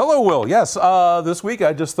 So, hello, Will. Yes, this week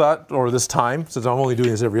I just thought, or this time, since I'm only doing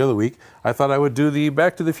this every other week, I thought I would do the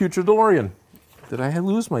Back to the Future DeLorean. Did I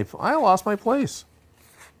lose my... I lost my place.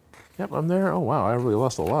 Yep, I'm there. Oh, wow, I really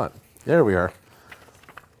lost a lot. There we are.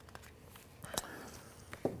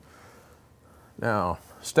 Now,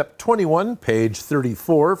 step 21, page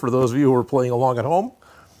 34, for those of you who are playing along at home.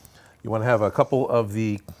 You want to have a couple of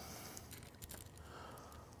the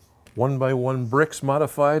 1x1 bricks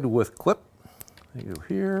modified with clip. You go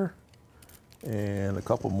here, and a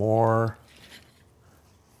couple more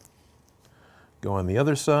go on the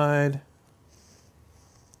other side.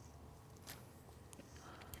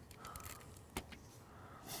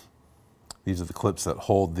 These are the clips that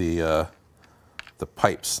hold the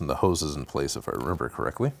pipes and the hoses in place, if I remember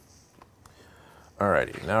correctly.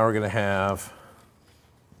 Alrighty, now we're going to have,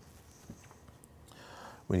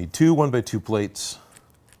 we need two 1x2 plates.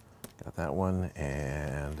 Got that one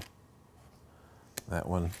and that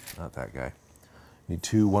one, not that guy. Need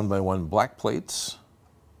two 1x1 black plates.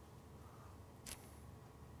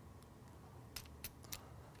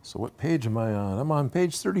 So what page am I on? I'm on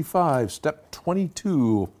page 35, step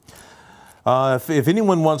 22. If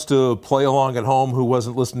anyone wants to play along at home who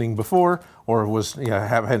wasn't listening before or was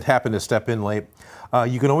had happened to step in late,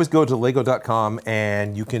 you can always go to lego.com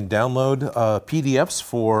and you can download PDFs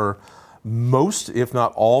for most, if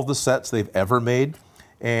not all, the sets they've ever made.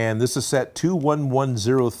 And this is set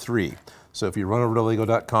 21103. So if you run over to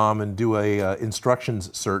lego.com and do a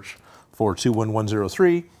instructions search for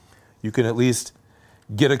 21103, you can at least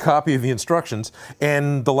get a copy of the instructions.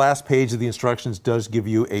 And the last page of the instructions does give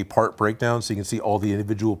you a part breakdown, so you can see all the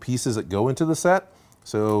individual pieces that go into the set.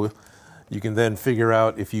 So you can then figure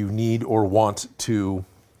out if you need or want to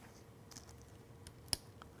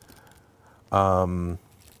find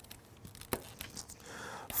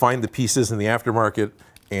the pieces in the aftermarket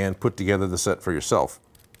and put together the set for yourself.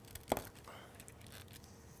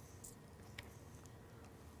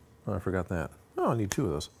 Oh, I forgot that. Oh, I need two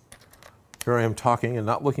of those. Here I am talking and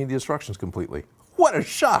not looking at the instructions completely. What a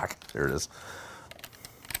shock! There it is.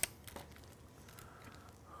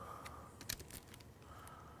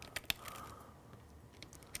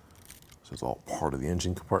 So it's all part of the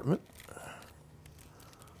engine compartment.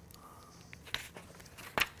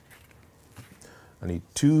 I need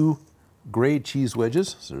two gray cheese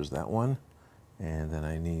wedges. So there's that one. And then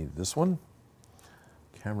I need this one.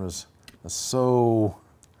 Camera's so...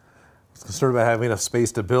 I was concerned about having enough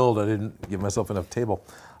space to build. I didn't give myself enough table.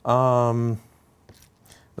 Then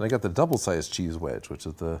I got the double-sized cheese wedge, which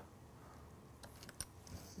is the...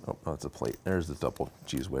 Oh, that's a plate. There's the double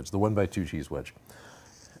cheese wedge, the 1x2 cheese wedge.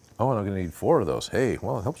 Oh, and I'm going to need 4 of those. Hey,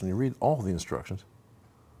 well, it helps when you read all the instructions.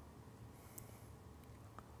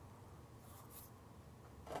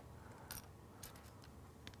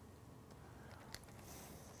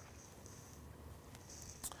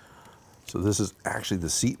 So this is actually the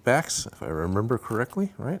seat backs, if I remember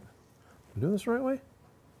correctly, right? Am I doing this the right way?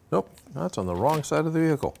 Nope, that's on the wrong side of the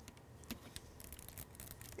vehicle.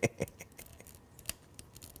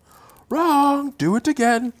 Wrong, do it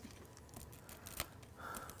again.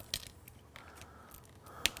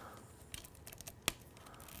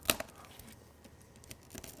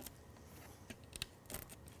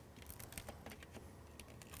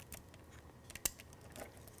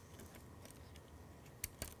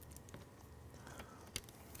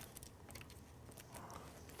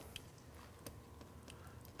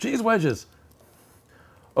 Cheese wedges.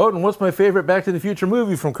 Odin, what's my favorite Back to the Future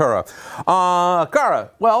movie from Kara? Kara,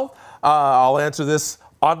 well, I'll answer this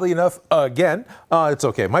oddly enough again. It's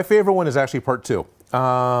okay. My favorite one is actually part 2.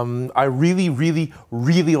 I really, really,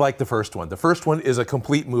 really like the first one. The first one is a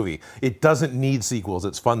complete movie. It doesn't need sequels.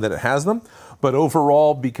 It's fun that it has them. But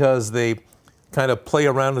overall, because they kind of play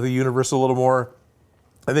around with the universe a little more,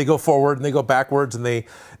 and they go forward and they go backwards and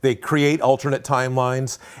they create alternate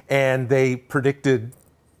timelines, and they predicted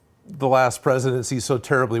the last presidency so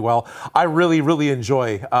terribly well. I really, really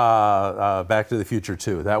enjoy Back to the Future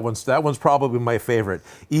 2. That one's probably my favorite,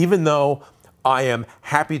 even though I am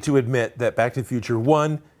happy to admit that Back to the Future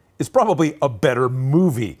 1 is probably a better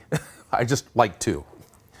movie. I just like 2.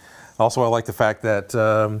 Also, I like the fact that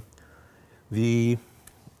the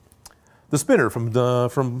spinner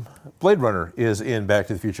from Blade Runner is in Back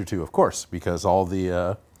to the Future 2, of course, because all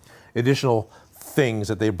the additional things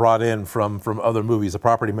that they brought in from other movies. The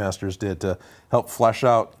Property Masters did to help flesh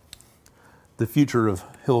out the future of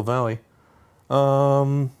Hill Valley.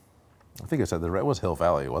 I think I said that right. It was Hill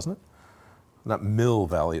Valley, wasn't it? Not Mill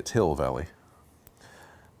Valley, it's Hill Valley.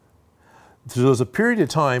 So there was a period of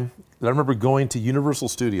time that I remember going to Universal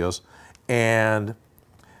Studios, and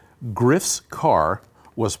Griff's car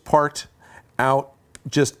was parked out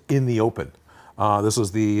just in the open. This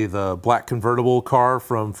was the black convertible car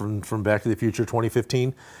from Back to the Future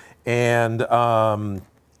 2015, and it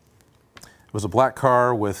was a black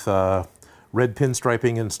car with red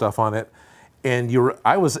pinstriping and stuff on it. And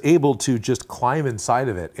I was able to just climb inside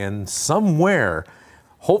of it, and somewhere,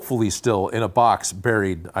 hopefully still in a box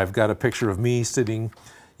buried, I've got a picture of me sitting,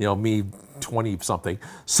 you know, me 20-something,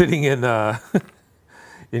 sitting in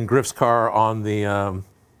in Griff's car on the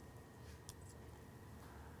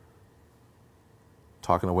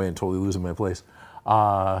talking away and totally losing my place,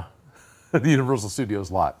 the Universal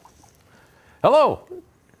Studios lot. Hello.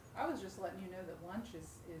 I was just letting you know that lunch is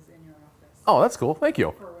in your office. Oh, that's cool. Thank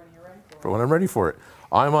you. For when you're ready for it. For when I'm ready for it.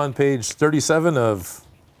 I'm on page 37 of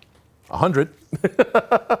 100.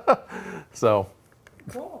 So,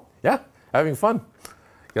 Cool. yeah, having fun.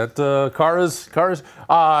 Got Kara's.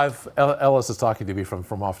 Ellis is talking to me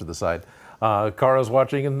from off to the side. Kara's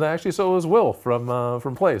watching, and actually so is Will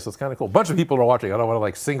from Play. So it's kind of cool. A bunch of people are watching. I don't want to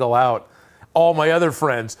like single out all my other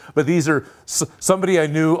friends, but these are somebody I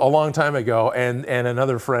knew a long time ago, and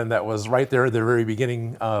another friend that was right there at the very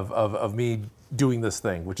beginning of me doing this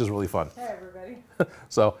thing, which is really fun. Hey, everybody.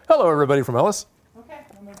 So, hello everybody from Ellis. Okay,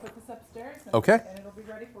 I'm going to put this upstairs, and it'll be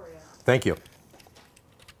ready for you. Thank you.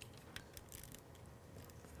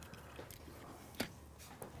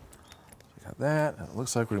 Got that. It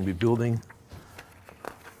looks like we're going to be building.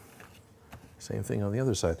 Same thing on the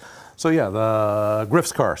other side. So yeah, the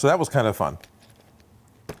Griff's car. So that was kind of fun.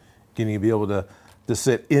 Getting to be able to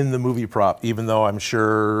sit in the movie prop, even though I'm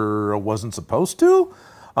sure I wasn't supposed to.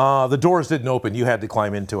 The doors didn't open. You had to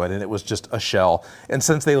climb into it, and it was just a shell. And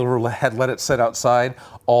since they had let it sit outside,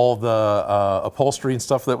 all the upholstery and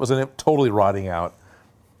stuff that was in it totally rotting out.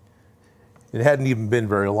 It hadn't even been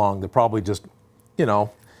very long. They probably just, you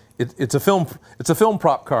know, it's a film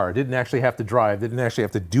prop car. It didn't actually have to drive. It didn't actually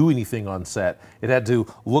have to do anything on set. It had to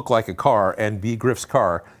look like a car and be Griff's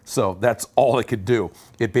car. So that's all it could do.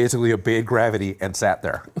 It basically obeyed gravity and sat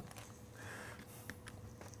there.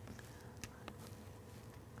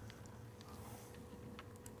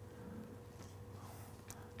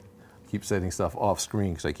 Keep setting stuff off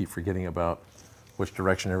screen because I keep forgetting about which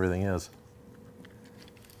direction everything is.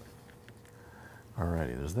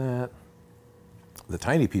 Alrighty, there's that. The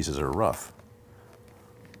tiny pieces are rough,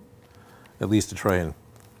 at least to try and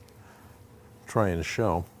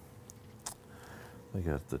show. I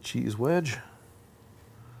got the cheese wedge,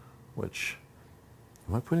 which,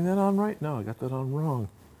 am I putting that on right? No, I got that on wrong.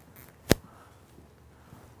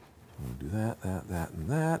 I'm gonna do that, and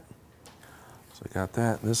that. So I got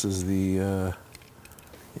that. This is the,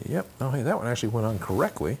 yep. Oh, hey, that one actually went on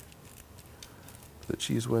correctly. The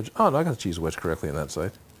cheese wedge. Oh, no, I got the cheese wedge correctly on that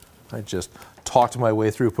side. I just talked my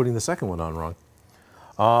way through putting the second one on wrong.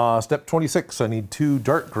 Step 26, I need 2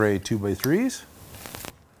 dark gray 2x3s.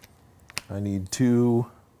 I need they're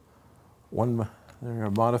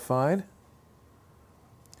modified. I'm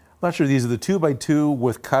not sure, these are the 2x2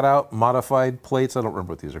 with cutout modified plates. I don't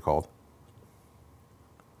remember what these are called.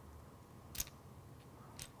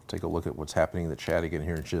 Take a look at what's happening in the chat again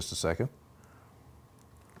here in just a second.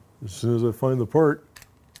 As soon as I find the part.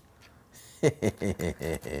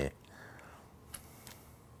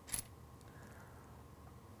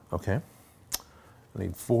 Okay. I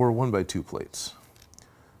need 4 1x2 plates.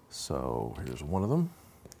 So here's one of them.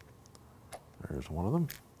 There's one of them.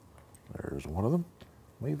 There's one of them.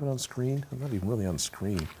 Am I even on screen? I'm not even really on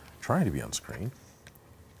screen. I'm trying to be on screen.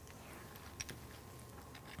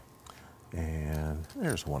 And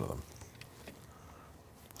there's one of them.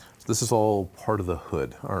 So this is all part of the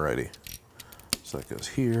hood. Alrighty. So that goes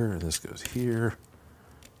here, and this goes here.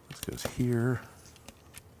 This goes here.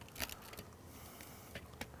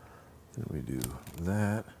 Then we do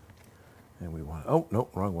that. And we want, oh,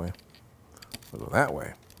 nope, wrong way. We'll go that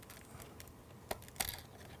way.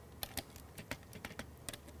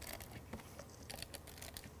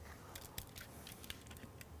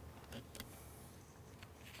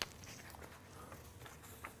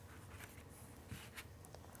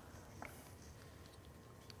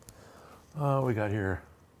 We got here.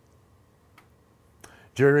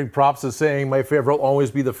 Jerry Props is saying my favorite will always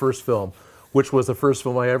be the first film, which was the first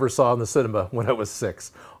film I ever saw in the cinema when I was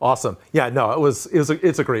 6. Awesome. Yeah, no, it's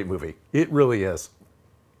a great movie. It really is.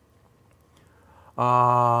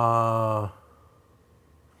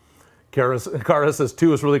 Kara says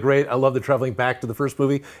 2 is really great. I love the traveling back to the first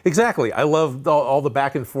movie. Exactly. I love all the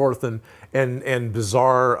back and forth and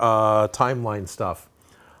bizarre timeline stuff.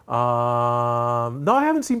 No, I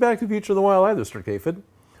haven't seen Back to the Future in a while either, Sir Caphid.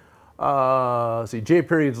 See, J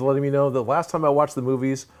Period's letting me know the last time I watched the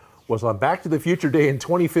movies was on Back to the Future Day in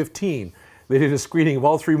 2015. They did a screening of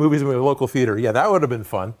all 3 movies in my local theater. Yeah, that would have been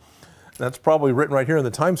fun. That's probably written right here in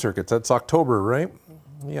the time circuits. That's October, right?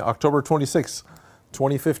 Yeah, October 26th,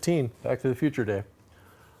 2015, Back to the Future Day.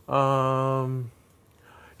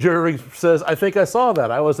 Jerry says, I think I saw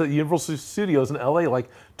that. I was at Universal Studios in LA like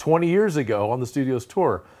 20 years ago on the studio's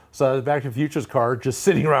tour. So I was Back to the Future's car just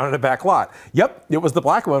sitting around in a back lot. Yep, it was the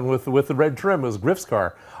black one with the red trim. It was Griff's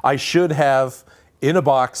car. I should have in a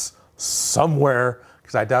box somewhere,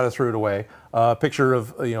 because I doubt I threw it away, a picture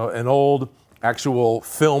of an old actual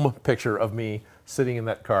film picture of me sitting in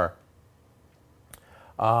that car.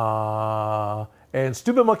 And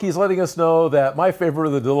Stupid Monkey is letting us know that my favorite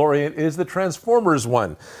of the DeLorean is the Transformers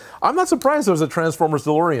one. I'm not surprised there was a Transformers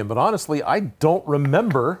DeLorean, but honestly, I don't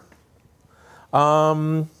remember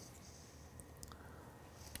the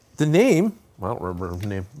name. I don't remember the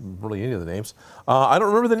name, really any of the names. I don't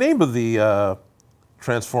remember the name of the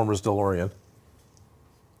Transformers DeLorean.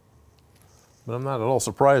 But I'm not at all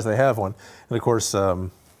surprised they have one. And of course,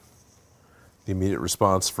 the immediate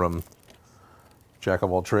response from Jack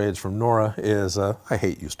of all trades from Nora is, I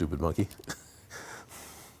hate you, stupid monkey.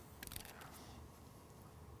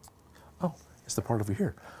 Oh, it's the part over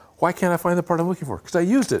here. Why can't I find the part I'm looking for? Because I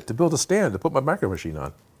used it to build a stand to put my micro machine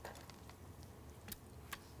on.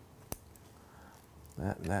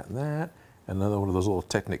 That, and that, and that. Another one of those little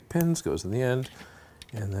Technic pins goes in the end.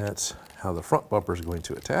 And that's how the front bumper is going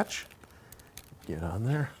to attach. Get on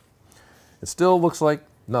there. It still looks like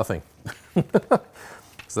nothing.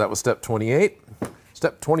 So that was step 28.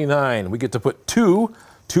 Step 29, we get to put 2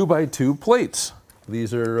 2x2 plates.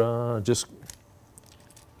 These are just,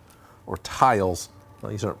 or tiles. No,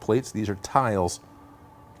 these aren't plates, these are tiles.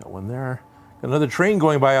 Got one there. Got another train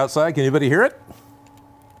going by outside. Can anybody hear it?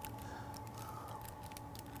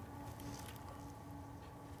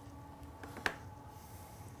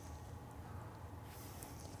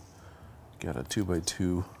 Got a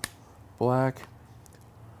 2x2 black.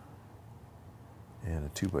 And a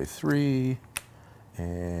 2x3,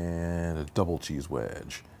 and a double cheese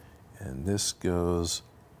wedge. And this goes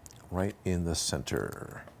right in the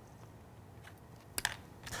center.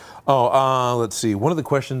 Oh, let's see. One of the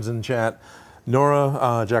questions in chat,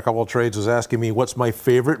 Nora, Jack of all trades, was asking me what's my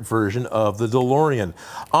favorite version of the DeLorean.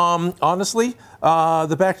 Honestly,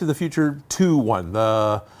 the Back to the Future 2 one,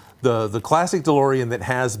 the classic DeLorean that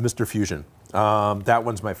has Mr. Fusion. That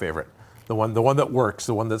one's my favorite. The one that works,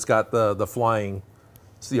 the one that's got the flying.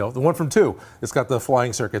 The one from 2, it's got the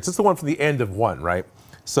flying circuits. It's the one from the end of 1, right?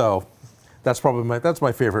 So that's probably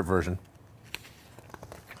my favorite version.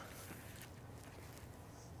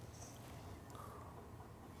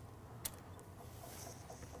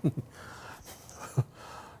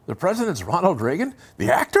 The president's Ronald Reagan,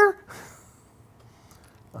 the actor?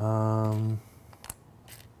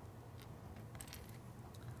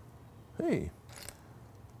 Hey.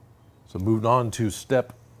 So moving on to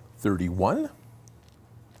step 31.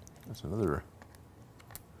 That's another.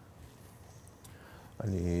 I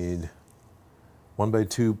need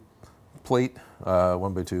 1x2 plate,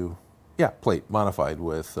 1x2, yeah, plate modified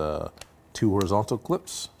with 2 horizontal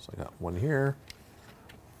clips. So I got one here,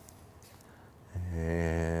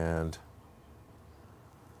 and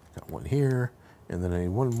got one here, and then I need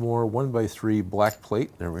one more 1x3 black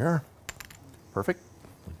plate. There we are. Perfect.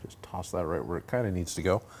 Just toss that right where it kind of needs to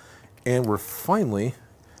go. And we're finally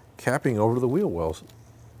capping over the wheel wells.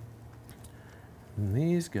 And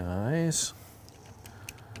these guys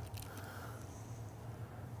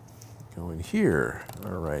go in here.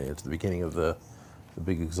 All right, it's the beginning of the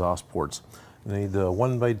big exhaust ports. I need the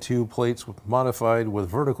 1x2 plates modified with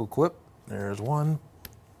vertical clip. There's one.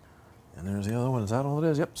 And there's the other one. Is that all it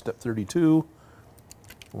is? Yep, step 32.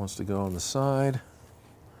 Wants to go on the side.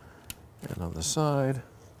 And on the side.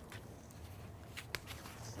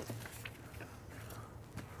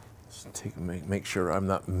 Let's make sure I'm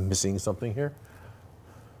not missing something here.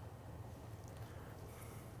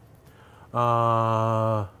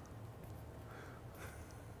 I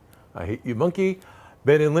hate you, monkey.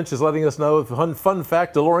 Ben and Lynch is letting us know, fun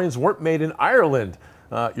fact, DeLoreans weren't made in Ireland.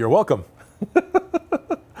 You're welcome.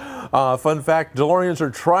 Fun fact, DeLoreans are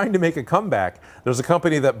trying to make a comeback. There's a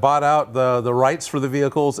company that bought out the rights for the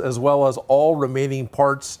vehicles as well as all remaining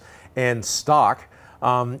parts and stock.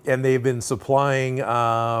 And they've been supplying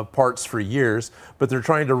parts for years, but they're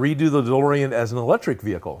trying to redo the DeLorean as an electric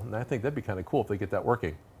vehicle. And I think that'd be kind of cool if they get that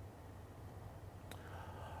working.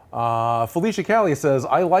 Felicia Callie says,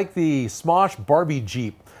 I like the Smosh Barbie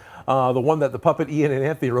Jeep. The one that the puppet Ian and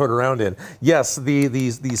Anthony rode around in. Yes, the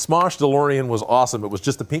Smosh DeLorean was awesome. It was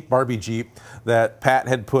just a pink Barbie Jeep that Pat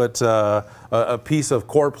had put a piece of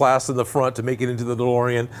coroplast in the front to make it into the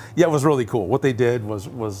DeLorean. Yeah, it was really cool. What they did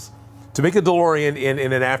was to make a DeLorean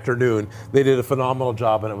in an afternoon. They did a phenomenal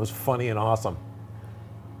job, and it was funny and awesome.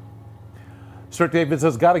 Strict David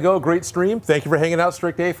says, gotta go, great stream. Thank you for hanging out,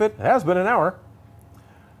 Strict David. It has been an hour.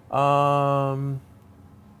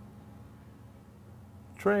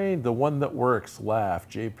 Train, the one that works, laugh,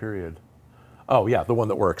 J period. Oh yeah, the one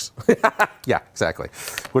that works. Yeah, exactly.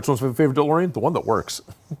 Which one's my favorite DeLorean? The one that works.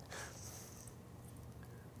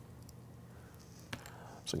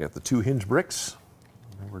 So I got the 2 hinge bricks.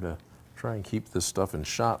 We're to try and keep this stuff in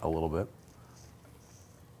shot a little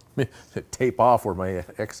bit. Tape off where my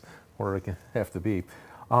where I can have to be.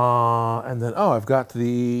 And then, oh, I've got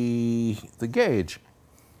the gauge.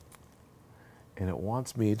 And it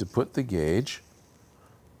wants me to put the gauge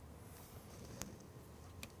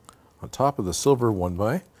on top of the silver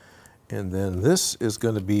 1x, and then this is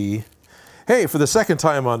going to be, hey, for the second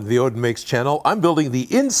time on the Odin Makes channel, I'm building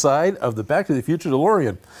the inside of the Back to the Future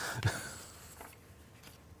DeLorean.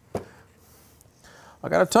 I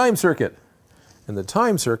got a time circuit, and the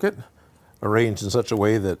time circuit arranged in such a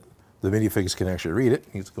way that the minifigs can actually read it.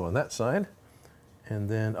 It needs to go on that side, and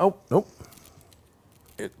then, oh, nope.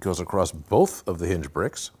 It goes across both of the hinge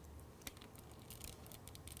bricks.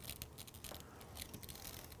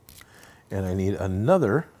 And I need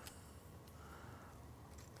another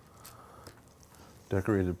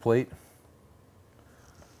decorated plate.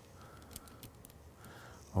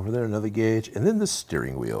 Over there, another gauge, and then the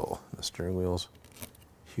steering wheel. The steering wheel's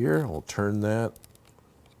here. We'll turn that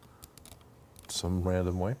some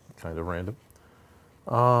random way, kind of random.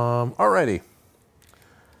 Alrighty.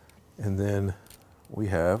 And then we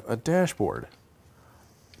have a dashboard.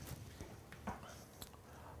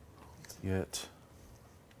 Let's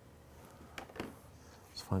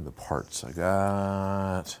find the parts. I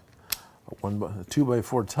got a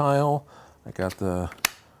 2x4 tile. I got the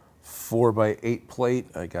 4x8 plate.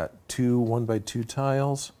 I got 2 1x2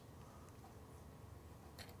 tiles.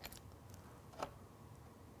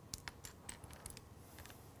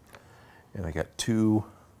 And I got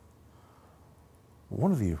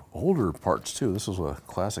one of the older parts too. This was a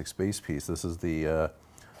classic space piece. This is the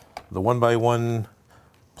 1x1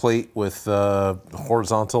 plate with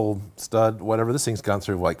horizontal stud, whatever. This thing's gone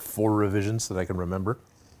through like 4 revisions that I can remember.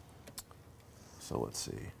 So let's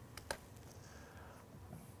see.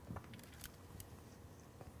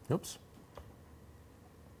 Oops.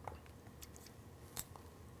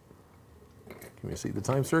 Can you see the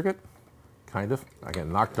time circuit? Kind of. I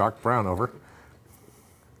can knock dark brown over.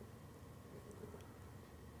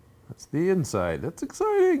 That's the inside. That's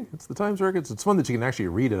exciting. It's the time circuits. It's fun that you can actually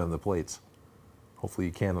read it on the plates. Hopefully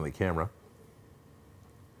you can on the camera.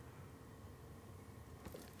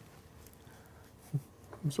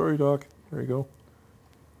 I'm sorry, Doc. There you go.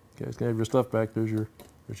 You guys can have your stuff back. There's your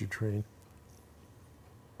train.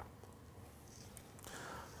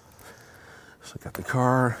 So I got the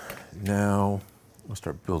car. Now we'll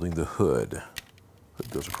start building the hood. Hood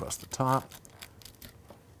goes across the top.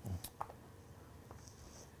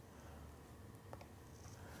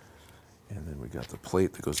 And then we got the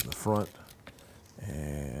plate that goes in the front.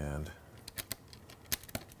 And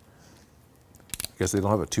I guess they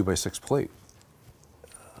don't have a 2x6 plate.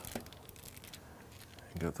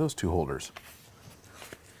 You got those 2 holders.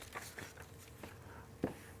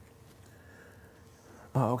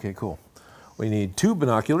 Oh, okay, cool. We need 2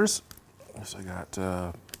 binoculars. So I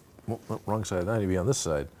got, wrong side, I need to be on this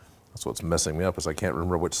side. That's what's messing me up, is I can't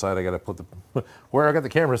remember which side I got to put where I got the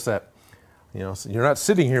camera set. You know, so you're not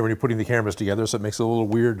sitting here when you're putting the cameras together, so it makes it a little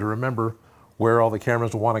weird to remember where all the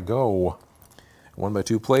cameras want to go.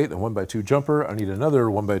 1x2 plate, a 1x2 jumper. I need another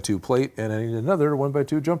 1x2 plate, and I need another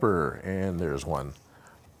 1x2 jumper. And there's one.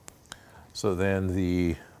 So then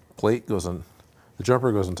the plate goes on, the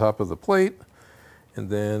jumper goes on top of the plate, and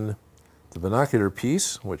then the binocular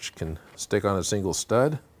piece, which can stick on a single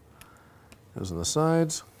stud, goes on the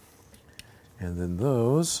sides, and then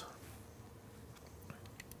those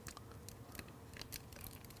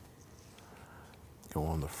go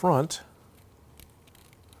on the front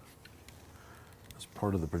as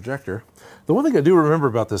part of the projector. The one thing I do remember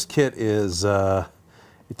about this kit is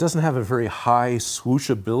it doesn't have a very high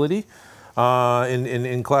swooshability.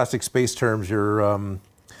 In classic space terms, the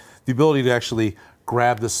ability to actually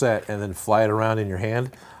grab the set and then fly it around in your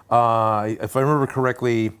hand. If I remember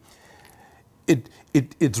correctly,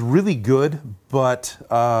 it's really good, but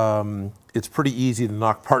it's pretty easy to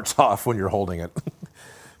knock parts off when you're holding it.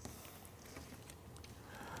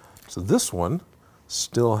 So this one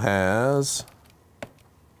still has,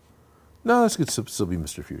 no, this could still be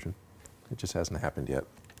Mr. Fusion. It just hasn't happened yet.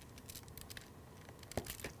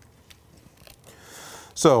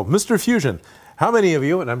 So, Mr. Fusion, how many of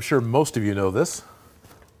you, and I'm sure most of you know this,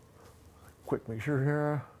 quick make sure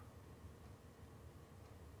here,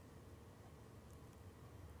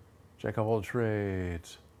 check out all the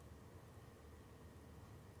trades.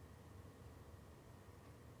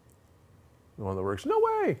 The one that works, no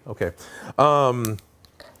way, okay.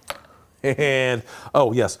 And,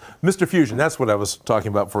 oh yes, Mr. Fusion, that's what I was talking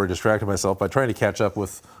about before I distracted myself by trying to catch up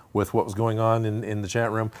with what was going on in the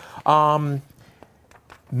chat room.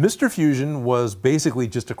 Mr. Fusion was basically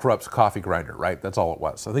just a Krupp's coffee grinder, right? That's all it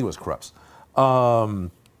was. I think it was Krupp's.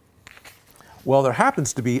 Well, there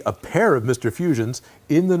happens to be a pair of Mr. Fusions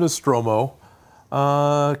in the Nostromo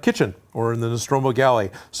kitchen, or in the Nostromo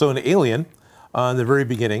galley. So in Alien, in the very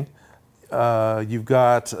beginning, you've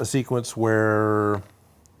got a sequence where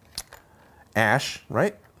Ash,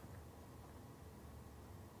 right?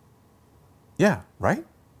 Yeah, right?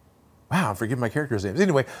 Wow, I'm forgetting my character's names.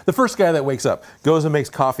 Anyway, the first guy that wakes up goes and makes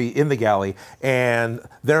coffee in the galley, and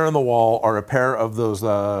there on the wall are a pair of those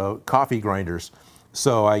coffee grinders.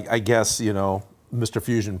 So I guess, you know, Mr.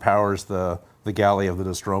 Fusion powers the galley of the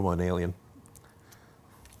Nostromo in Alien.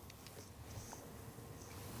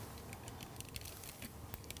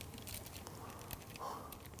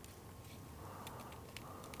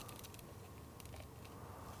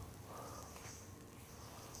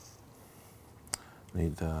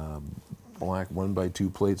 Need black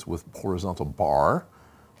 1x2 plates with horizontal bar.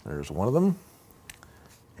 There's one of them.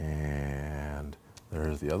 And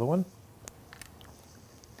there's the other one.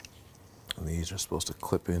 And these are supposed to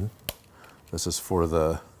clip in. This is for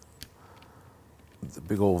the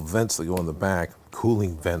big old vents that go in the back,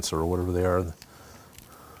 cooling vents or whatever they are.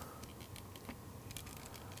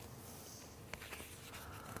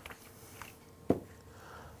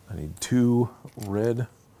 I need 2 red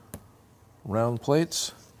round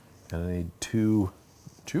plates, and I need two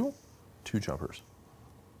jumpers.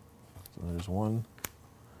 So there's one,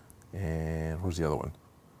 and where's the other one?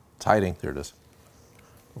 It's hiding. There it is.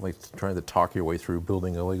 I'm like trying to talk your way through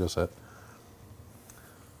building a Lego set.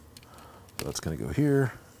 So that's going to go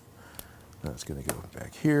here. That's going to go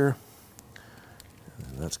back here.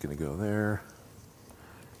 And that's going to go there.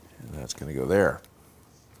 And that's going to go there.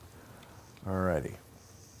 Alrighty.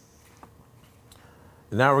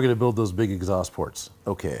 And now we're going to build those big exhaust ports.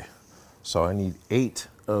 Okay, so I need 8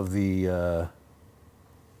 of the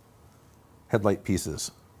headlight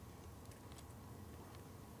pieces.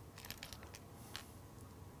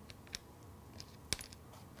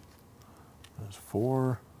 There's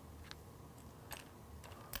 4,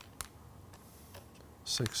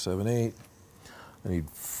 6, 7, 8. I need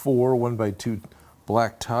 4 1x2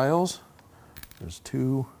 black tiles. There's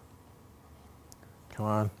 2. Come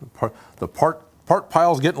on, the part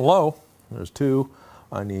pile's getting low. There's 2.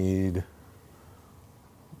 I need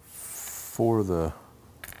 4 of the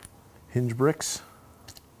hinge bricks.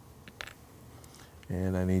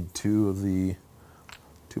 And I need 2 of the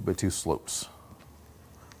 2x2 slopes.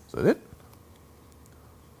 Is that it?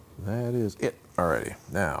 That is it. Alrighty,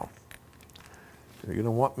 now, you're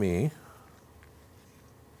gonna want me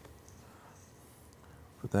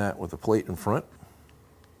put that with a plate in front.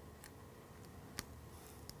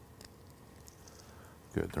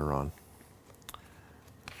 Good, they're on.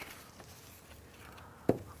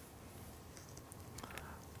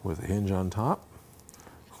 With a hinge on top.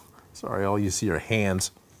 Sorry, all you see are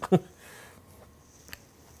hands. With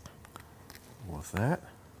that.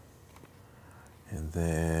 And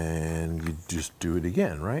then you just do it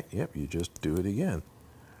again, right? Yep, you just do it again.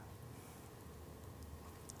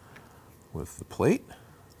 With the plate.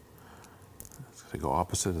 It's going to go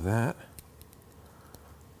opposite of that.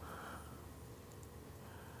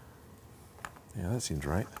 Yeah, that seems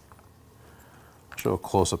right. I'll show a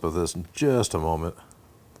close-up of this in just a moment.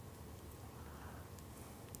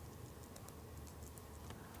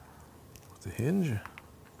 With the hinge.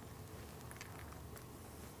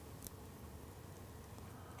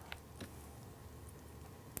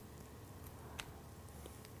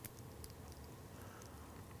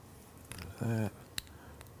 There's that.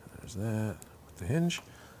 There's that. With the hinge.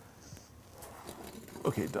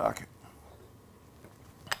 Okay, Doc.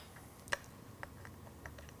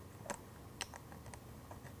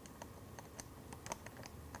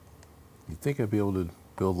 You'd think I'd be able to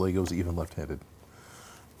build Legos even left-handed.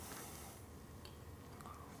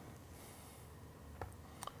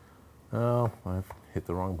 Oh, I've hit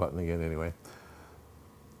the wrong button again anyway.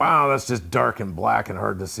 Wow, that's just dark and black and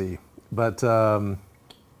hard to see. But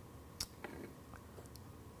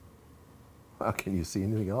Wow, can you see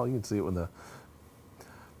anything? Oh, you can see it when the...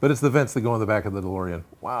 But it's the vents that go in the back of the DeLorean.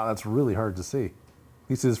 Wow, that's really hard to see. At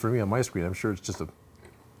least it is for me on my screen. I'm sure it's just a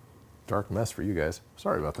dark mess for you guys.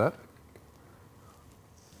 Sorry about that.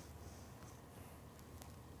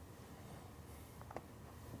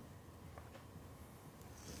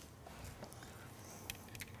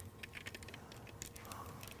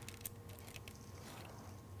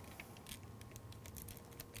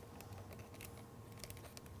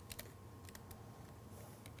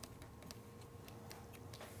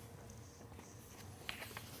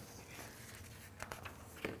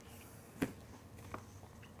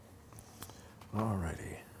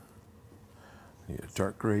 Alrighty. Need a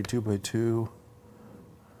dark gray 2x2.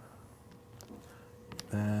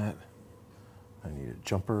 That. I need a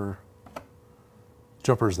jumper.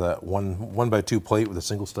 Jumper's that 1x2 plate with a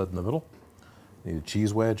single stud in the middle. Need a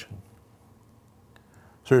cheese wedge.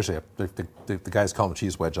 Seriously, the guys call them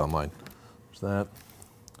cheese wedge online. There's that.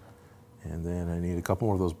 And then I need a couple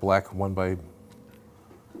more of those black 1x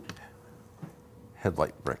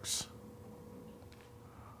headlight bricks.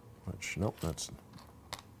 Which, nope, that's,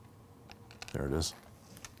 there it is.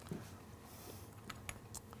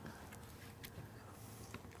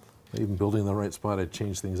 Even building in the right spot, I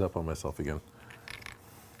changed things up on myself again.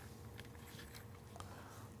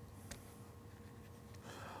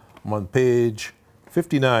 I'm on page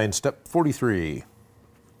 59, step 43.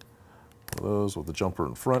 One of those with the jumper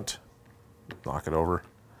in front. Knock it over.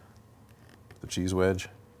 The cheese wedge.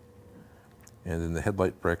 And then the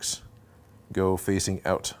headlight bricks go facing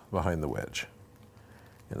out behind the wedge.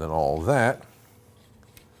 And then all that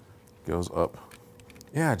goes up.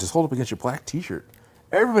 Yeah, just hold up against your black t-shirt.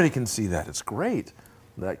 Everybody can see that. It's great.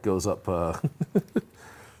 That goes up.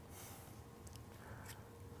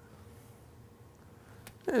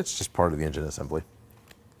 It's just part of the engine assembly.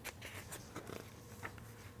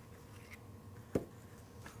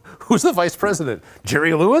 Who's the vice president?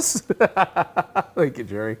 Jerry Lewis? Thank you,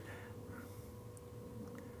 Jerry.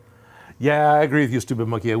 Yeah, I agree with you, Stupid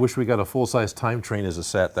Monkey. I wish we got a full-size time train as a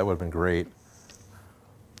set. That would have been great.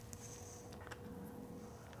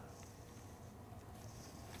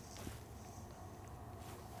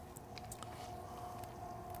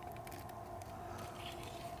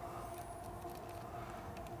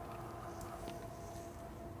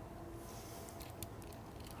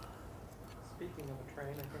 Speaking of a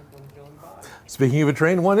train, I think one's going by. Speaking of a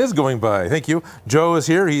train, one is going by. Thank you. Joe is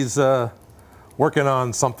here. He's working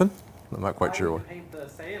on something. I'm not quite sure what. Paint the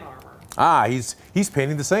Saiyan armor. Ah, he's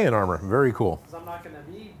painting the Saiyan armor. Very cool. Because I'm not going to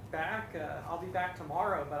be back. I'll be back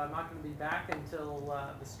tomorrow, but I'm not going to be back until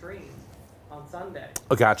the stream on Sunday.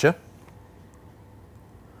 Oh, gotcha.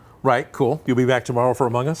 Right, cool. You'll be back tomorrow for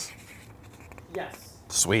Among Us? Yes.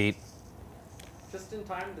 Sweet. Just in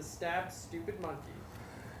time to stab Stupid Monkey.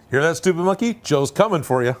 Hear that, Stupid Monkey? Joe's coming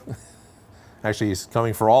for you. Actually, he's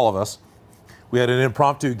coming for all of us. We had an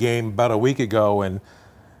impromptu game about a week ago, and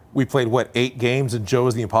we played, what, 8 games, and Joe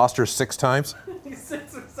was the imposter 6 times?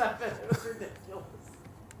 6 or 7. It was ridiculous.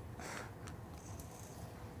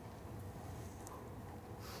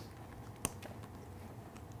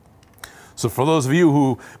 So for those of you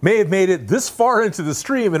who may have made it this far into the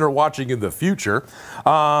stream and are watching in the future,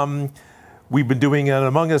 we've been doing an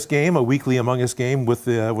Among Us game, a weekly Among Us game with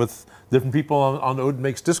different people on Odin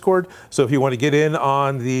Makes Discord. So if you want to get in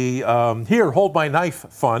on the here, hold my knife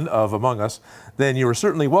fun of Among Us, then you are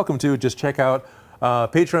certainly welcome to. Just check out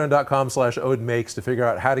patreon.com/Odin Makes to figure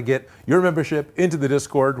out how to get your membership into the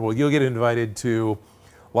Discord. Well, you'll get invited to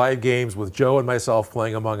live games with Joe and myself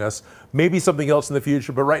playing Among Us. Maybe something else in the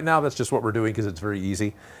future, but right now that's just what we're doing because it's very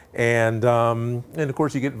easy. And of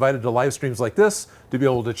course you get invited to live streams like this to be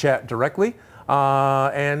able to chat directly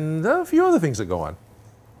and a few other things that go on.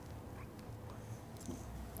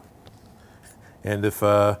 And if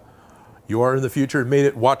you are in the future and made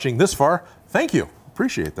it watching this far, thank you.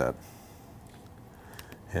 Appreciate that.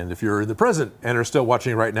 And if you're in the present and are still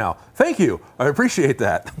watching right now, thank you. I appreciate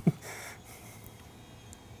that.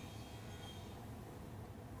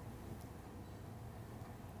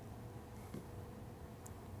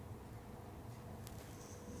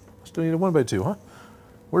 Still need a 1x2, huh?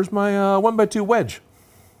 Where's my 1x2 wedge?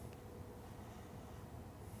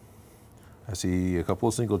 I see a couple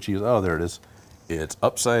of single cheese. Oh, there it is. It's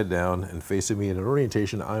upside down and facing me in an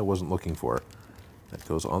orientation I wasn't looking for. That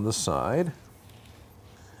goes on the side.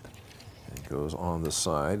 It goes on the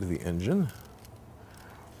side of the engine.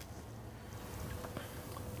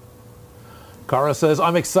 Kara says,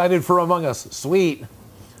 I'm excited for Among Us. Sweet.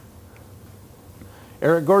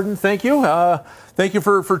 Eric Gordon, thank you. Thank you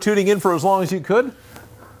for tuning in for as long as you could.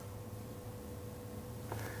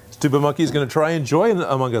 Stupid Monkey's going to try and join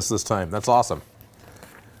among us this time. That's awesome.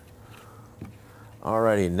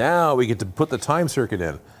 Alrighty, now we get to put the time circuit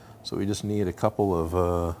in. So we just need a couple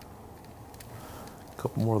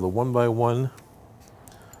more of the 1x1.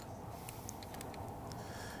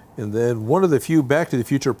 And then one of the few Back to the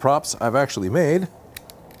Future props I've actually made,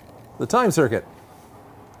 the time circuit.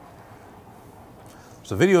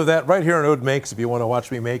 There's a video of that right here on Odin Makes if you want to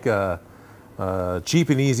watch me make a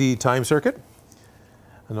cheap and easy time circuit.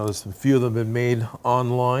 I know there's a few of them have been made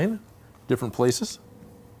online, different places,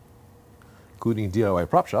 including DIY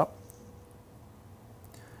Prop Shop.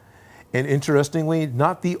 And interestingly,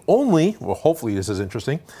 not the only, well, hopefully this is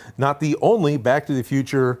interesting, not the only Back to the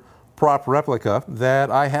Future prop replica that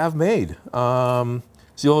I have made. It's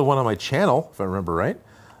the only one on my channel, if I remember right.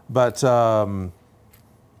 But there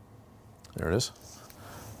it is.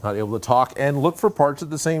 Not able to talk and look for parts at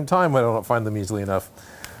the same time. I don't find them easily enough.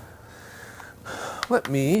 Let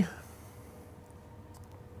me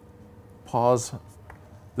pause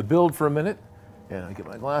the build for a minute. And I get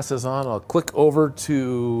my glasses on. I'll click over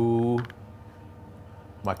to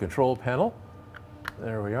my control panel.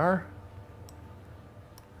 There we are.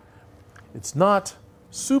 It's not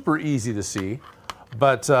super easy to see,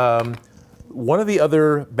 but one of the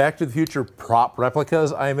other Back to the Future prop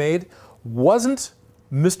replicas I made wasn't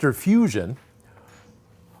Mr. Fusion,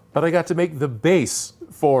 but I got to make the base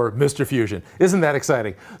for Mr. Fusion. Isn't that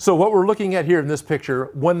exciting? So what we're looking at here in this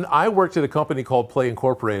picture, when I worked at a company called Play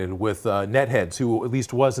Incorporated with Netheads, who at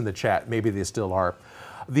least was in the chat, maybe they still are,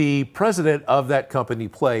 the president of that company,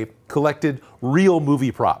 Play, collected real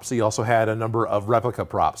movie props. He also had a number of replica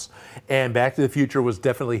props. And Back to the Future was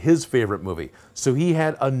definitely his favorite movie. So he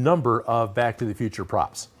had a number of Back to the Future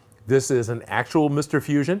props. This is an actual Mr.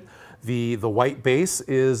 Fusion. The white base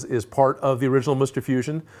is part of the original Mr.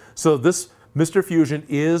 Fusion. So this Mr. Fusion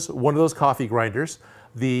is one of those coffee grinders.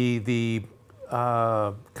 The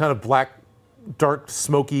kind of black, dark,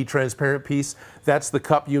 smoky, transparent piece, that's the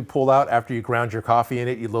cup you'd pull out after you ground your coffee in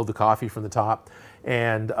it. You load the coffee from the top.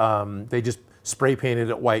 And they just spray painted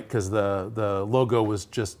it white because the logo was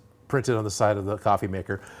just printed on the side of the coffee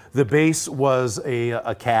maker. The base was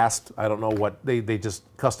a cast. I don't know what, they just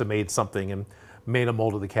custom made something and made a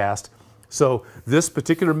mold of the cast. So this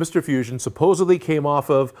particular Mr. Fusion supposedly came off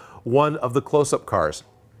of one of the close-up cars.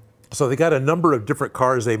 So they got a number of different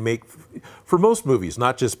cars they make for most movies,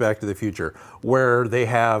 not just Back to the Future, where they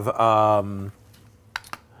have, they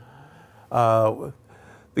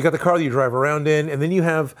got the car that you drive around in, and then you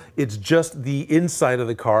have, it's just the inside of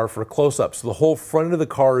the car for close-up. So the whole front of the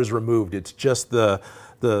car is removed. It's just the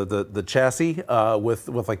chassis with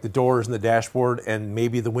like the doors and the dashboard and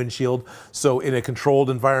maybe the windshield. So in a controlled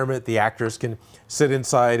environment, the actors can sit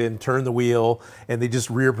inside and turn the wheel, and they just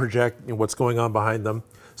rear project what's going on behind them.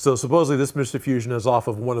 So supposedly this Mr. Fusion is off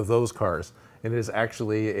of one of those cars, and it is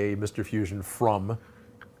actually a Mr. Fusion from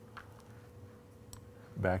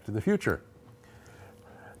Back to the Future.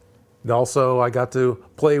 And also I got to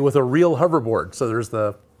play with a real hoverboard. So there's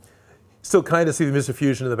the, still kind of see the Mr.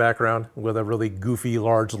 Fusion in the background with a really goofy,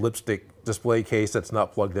 large lipstick display case that's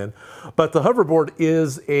not plugged in. But the hoverboard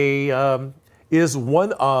is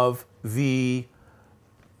one of the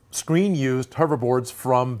screen-used hoverboards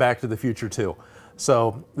from Back to the Future 2.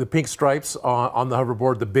 So the pink stripes on the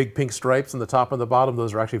hoverboard, the big pink stripes on the top and the bottom,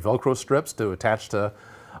 those are actually Velcro strips to attach to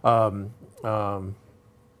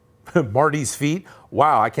Marty's feet.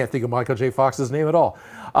 Wow, I can't think of Michael J. Fox's name at all.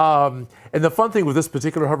 And the fun thing with this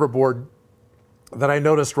particular hoverboard that I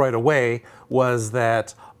noticed right away was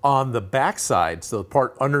that on the back side, so the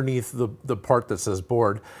part underneath the part that says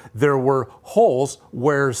board, there were holes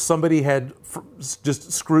where somebody had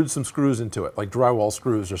just screwed some screws into it, like drywall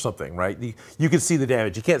screws or something, right? You can see the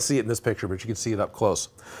damage. You can't see it in this picture, but you can see it up close.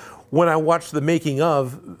 When I watched the making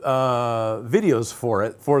of videos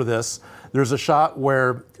for this, there's a shot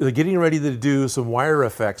where they're getting ready to do some wire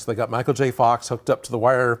effects. They got Michael J. Fox hooked up to the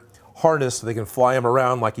wire harness so they can fly him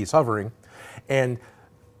around like he's hovering. And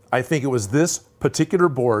I think it was this particular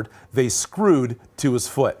board they screwed to his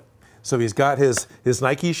foot. So he's got his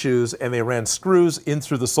Nike shoes, and they ran screws in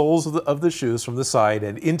through the soles of the shoes from the side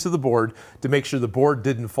and into the board to make sure the board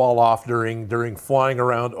didn't fall off during flying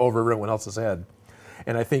around over everyone else's head.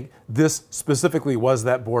 And I think this specifically was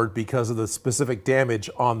that board because of the specific damage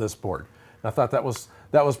on this board. And I thought that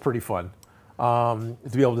was pretty fun to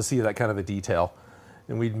be able to see that kind of a detail.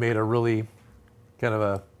 And we'd made a really kind of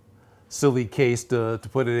a silly case to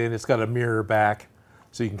put it in. It's got a mirror back,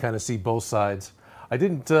 so you can kind of see both sides. I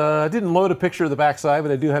didn't load a picture of the backside,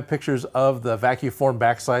 but I do have pictures of the vacuum form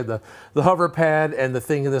backside. The hover pad and the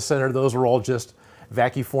thing in the center, those are all just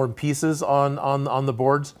vacuum form pieces on the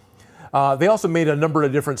boards. They also made a number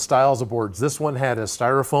of different styles of boards. This one had a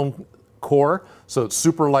styrofoam core, so it's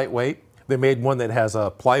super lightweight. They made one that has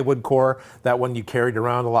a plywood core. That one you carried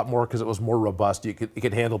around a lot more because it was more robust. It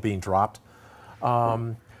could handle being dropped.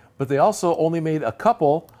 But they also only made a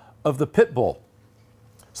couple of the pit bull.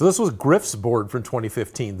 So this was Griff's board from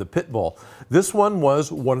 2015, the pit bull. This one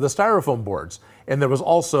was one of the styrofoam boards. And there was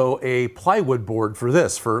also a plywood board for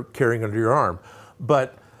this, for carrying under your arm.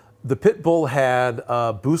 But the pit bull had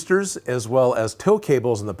boosters as well as tow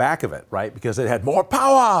cables in the back of it, right? Because it had more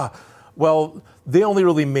power. Well, they only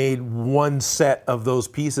really made one set of those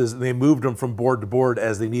pieces, and they moved them from board to board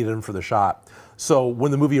as they needed them for the shot. So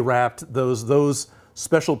when the movie wrapped, those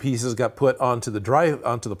special pieces got put onto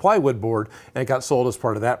the plywood board, and it got sold as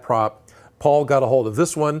part of that prop. Paul got a hold of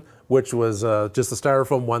this one, which was just a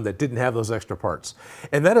styrofoam one that didn't have those extra parts.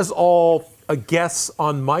 And that is all a guess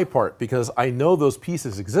on my part, because I know those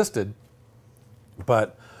pieces existed,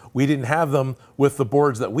 but we didn't have them with the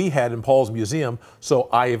boards that we had in Paul's museum, so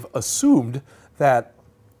I've assumed that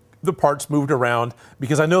the parts moved around,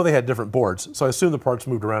 because I know they had different boards, so I assume the parts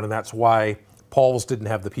moved around, and that's why Paul's didn't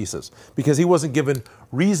have the pieces, because he wasn't given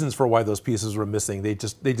reasons for why those pieces were missing. They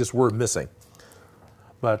just were missing.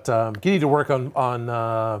 But getting to work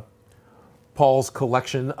on Paul's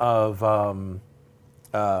collection of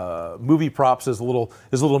movie props, his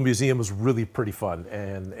little museum was really pretty fun,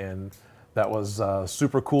 and that was a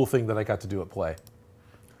super cool thing that I got to do at Play.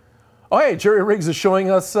 Oh hey, Jerry Riggs is showing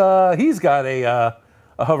us he's got a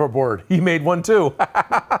hoverboard. He made one too,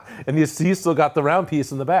 and he's still got the round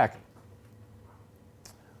piece in the back.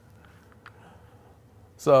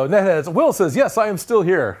 So Netheads, Will says, yes, I am still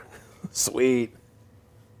here. Sweet.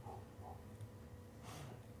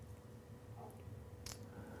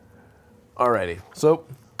 Alrighty, so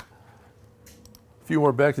a few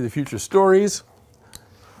more Back to the Future stories.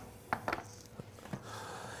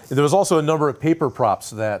 There was also a number of paper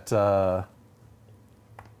props that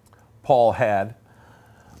Paul had,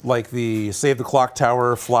 like the Save the Clock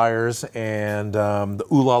Tower flyers and the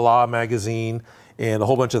Ooh La La magazine and a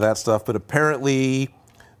whole bunch of that stuff. But apparently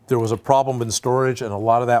there was a problem in storage, and a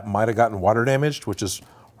lot of that might have gotten water damaged, which is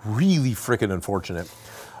really freaking unfortunate.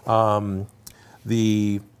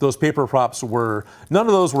 Those paper props none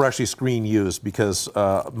of those were actually screen used, because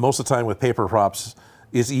most of the time with paper props,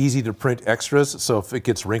 it's easy to print extras. So if it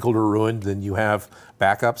gets wrinkled or ruined, then you have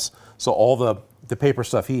backups. So all the paper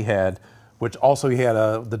stuff he had, which also he had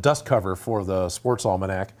the dust cover for the sports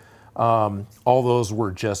almanac, all those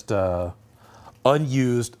were just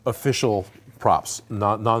unused official props,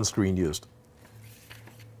 non-screen used.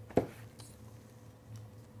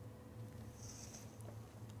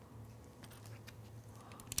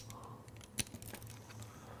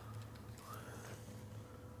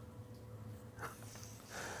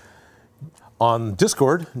 On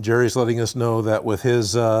Discord, Jerry's letting us know that with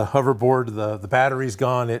his hoverboard, the battery's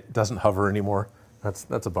gone. It doesn't hover anymore.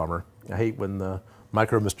 That's a bummer. I hate when the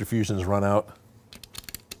micro Mr. Fusions run out.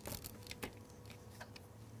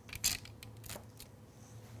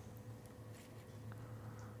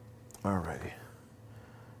 Alrighty.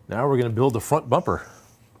 Now we're going to build the front bumper.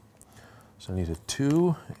 So I need a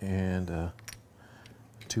 2 and a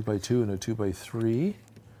 2x2 and a 2x3.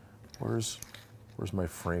 Where's my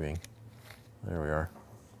framing? There we are.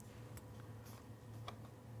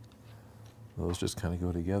 Those just kind of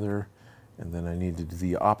go together. And then I need to do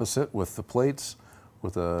the opposite with the plates,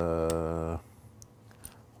 with a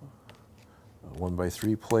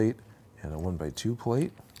 1x3 plate and a 1x2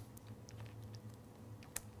 plate.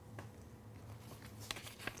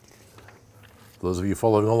 For those of you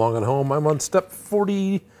following along at home, I'm on step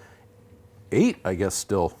 48, I guess,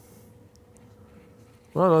 still.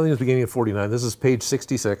 Well, no, I think it's beginning of 49. This is page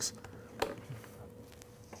 66.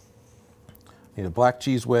 Need a black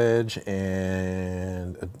cheese wedge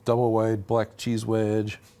and a double wide black cheese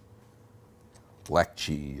wedge. Black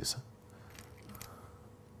cheese.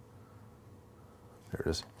 There it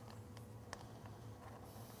is.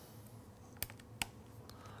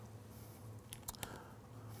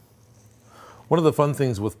 One of the fun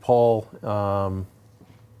things with Paul,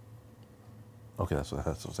 okay, that's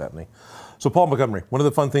what's happening. So Paul Montgomery, one of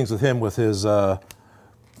the fun things with him, with his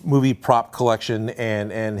movie prop collection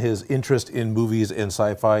and his interest in movies and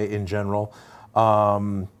sci-fi in general.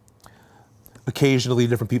 Occasionally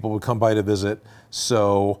different people would come by to visit.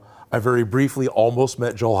 So I very briefly almost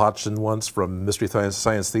met Joel Hodgson once from Mystery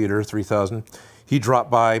Science Theater 3000. He dropped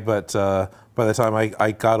by, but by the time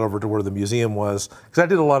I got over to where the museum was, because I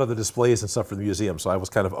did a lot of the displays and stuff for the museum, so I was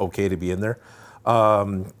kind of okay to be in there.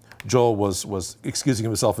 Joel was excusing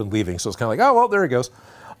himself and leaving, so it's kind of like, oh, well, there he goes.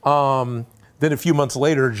 Then a few months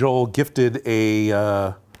later, Joel gifted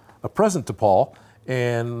a a present to Paul,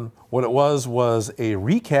 and what it was a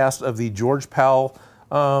recast of the George Powell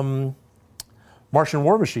Martian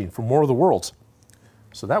War Machine from War of the Worlds.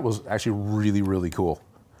 So that was actually really, really cool.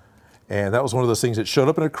 And that was one of those things that showed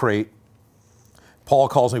up in a crate. Paul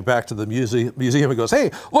calls me back to the museum and goes,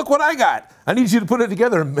 "Hey, look what I got. I need you to put it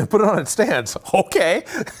together and put it on its stands." Okay.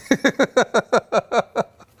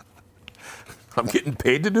 I'm getting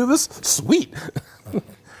paid to do this? Sweet.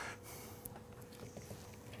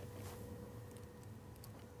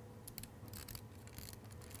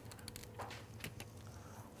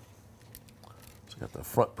 So got the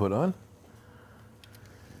front put on.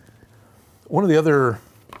 One of the other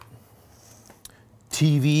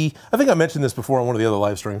TV, I think I mentioned this before on one of the other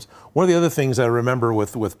live streams. One of the other things I remember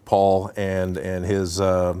with Paul and his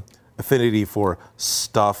affinity for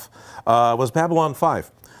stuff was Babylon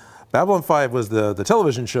 5. Babylon 5 was the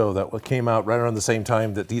television show that came out right around the same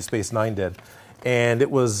time that Deep Space Nine did. And it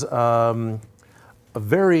was a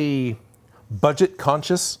very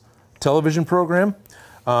budget-conscious television program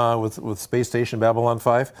with Space Station Babylon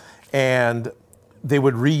 5. And they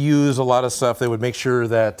would reuse a lot of stuff. They would make sure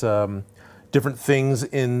that different things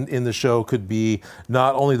in the show could be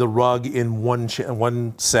not only the rug in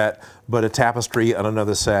one set, but a tapestry on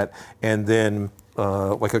another set, and then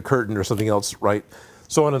like a curtain or something else, right?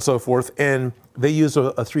 So on and so forth. And they use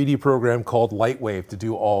a 3D program called Lightwave to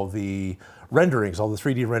do all the renderings, all the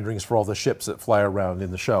 3D renderings for all the ships that fly around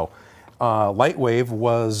in the show. Lightwave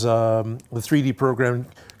was the 3D program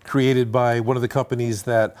created by one of the companies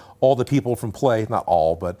that all the people from Play, not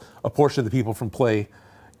all, but a portion of the people from Play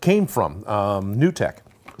came from, New Tech.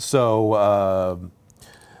 So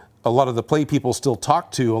a lot of the Play people still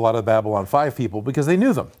talk to a lot of Babylon 5 people because they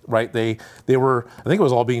knew them, right? They were, I think it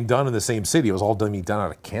was all being done in the same city. It was all being done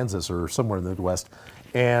out of Kansas or somewhere in the Midwest.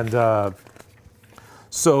 And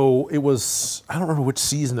so it was, I don't remember which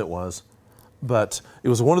season it was, but it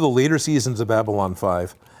was one of the later seasons of Babylon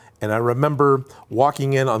 5. And I remember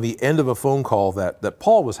walking in on the end of a phone call that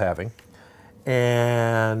Paul was having,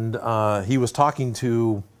 and he was talking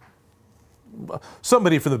to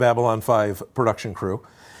somebody from the Babylon 5 production crew,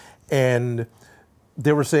 and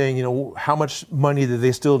they were saying, you know, how much money did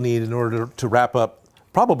they still need in order to wrap up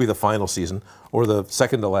probably the final season or the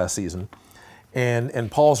second to last season.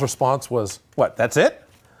 And Paul's response was, "What, that's it?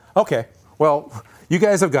 Okay, well, you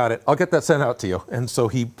guys have got it. I'll get that sent out to you." And so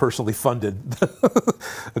he personally funded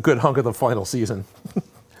a good hunk of the final season.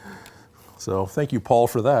 So thank you, Paul,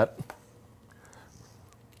 for that.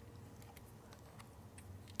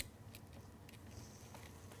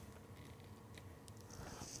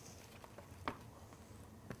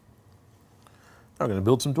 I'm going to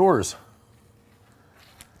build some doors.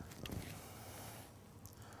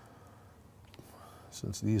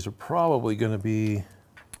 Since these are probably going to be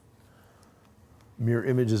mirror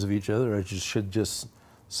images of each other, I should just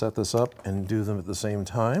set this up and do them at the same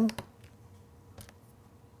time.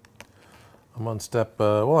 I'm on step,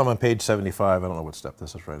 well, I'm on page 75. I don't know what step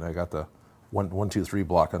this is right now. I got the 1, 2, 3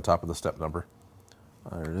 block on top of the step number.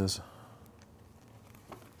 There it is.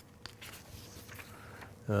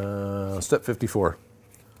 Step 54.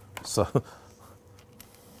 So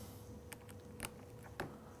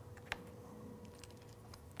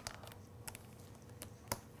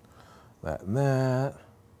that and that.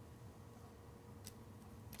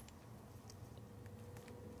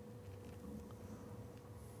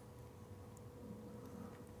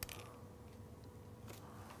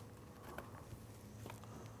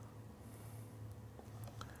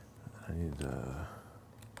 I need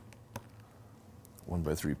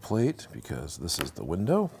 1x3 plate because this is the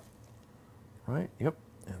window, right? Yep,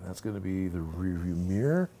 and that's going to be the rear view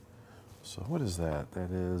mirror. So what is that? That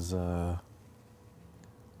is here,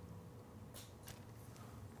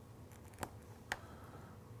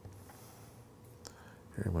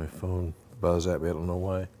 my phone buzzed at me. I don't know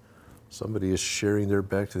why. Somebody is sharing their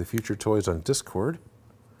Back to the Future toys on Discord.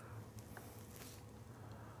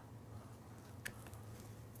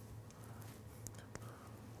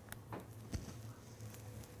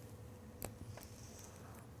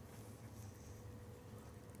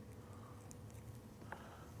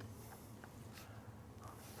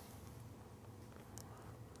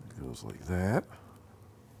 Like that.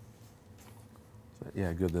 So,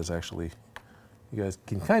 yeah, good. There's actually, you guys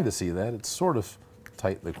can kind of see that. It's sort of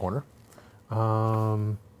tight in the corner.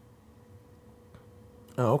 Oh,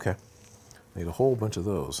 okay. Need a whole bunch of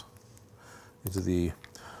those. These are the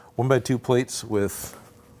 1x2 plates with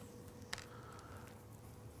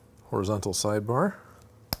horizontal sidebar.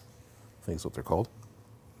 I think that's what they're called.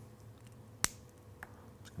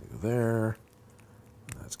 It's going to go there.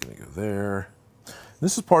 And that's going to go there.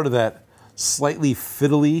 This is part of that slightly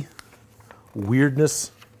fiddly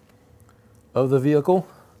weirdness of the vehicle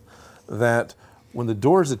that when the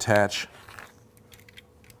doors attach,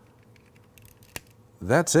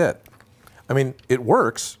 that's it. I mean, it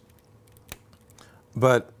works,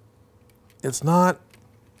 but it's not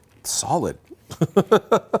solid.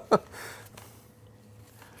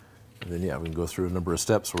 And then, yeah, we can go through a number of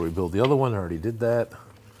steps where we build the other one. I already did that.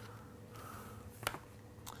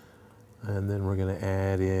 And then we're going to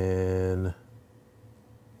add in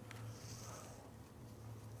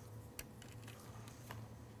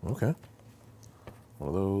okay, one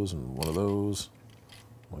of those and one of those.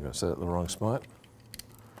 I'm going to set it in the wrong spot.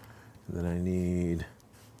 And then I need,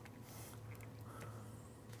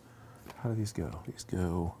 how do these go? These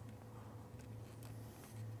go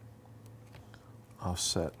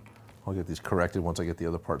offset. I'll get these corrected once I get the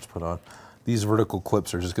other parts put on. These vertical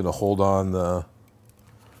clips are just going to hold on the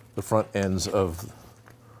front ends of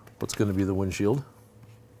what's going to be the windshield,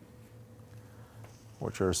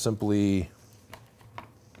 which are simply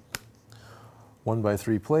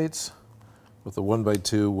 1x3 plates with a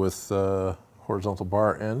 1x2 with horizontal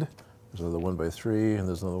bar end. There's another 1x3 and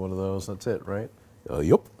there's another one of those. That's it, right?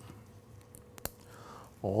 Yup.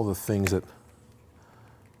 All the things that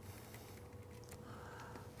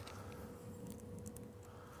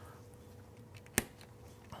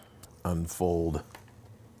unfold.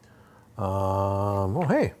 Oh,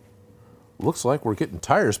 hey, looks like we're getting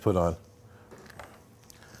tires put on.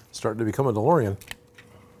 Starting to become a DeLorean.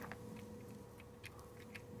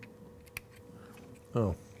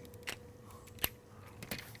 Oh.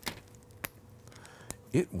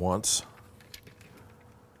 It wants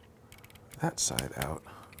that side out.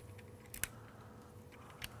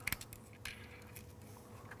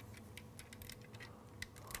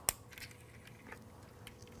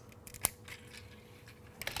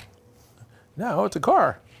 Now it's a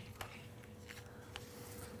car.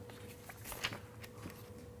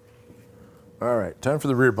 All right, time for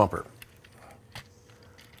the rear bumper.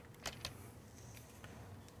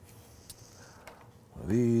 One of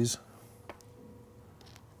these.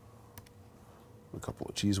 A couple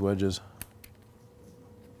of cheese wedges.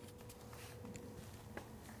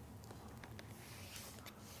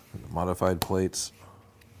 And the modified plates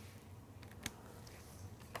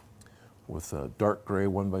with a dark gray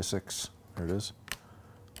 1x6. There it is.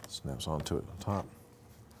 Snaps onto it on top.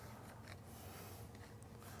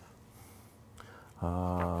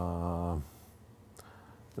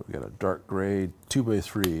 Then we got a dark gray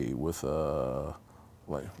 2x3 with a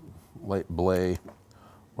light blay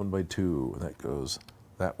 1x2, and that goes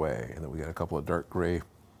that way. And then we got a couple of dark gray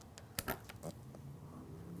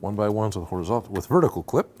 1x1s with horizontal with vertical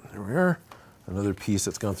clip. There we are. Another piece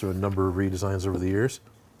that's gone through a number of redesigns over the years.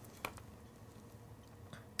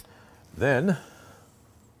 Then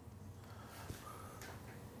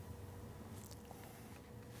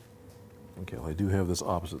okay, well, I do have this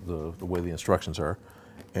opposite the way the instructions are.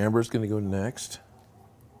 Amber's going to go next.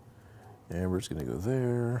 Amber's going to go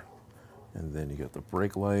there. And then you got the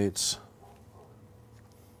brake lights.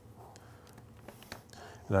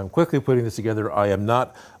 And I'm quickly putting this together. I am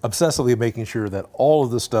not obsessively making sure that all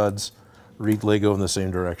of the studs read Lego in the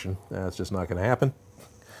same direction. That's just not going to happen.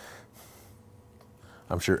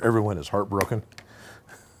 I'm sure everyone is heartbroken.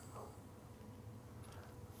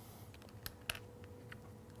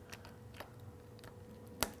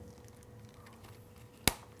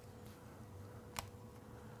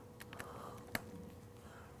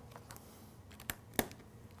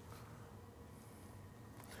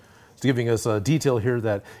 It's giving us a detail here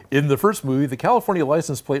that in the first movie, the California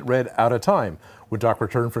license plate read "out of time." When Doc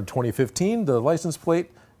returned from 2015, the license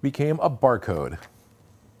plate became a barcode.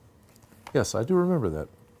 Yes, I do remember that.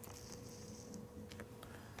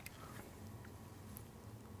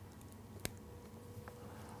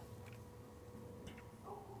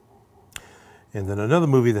 And then another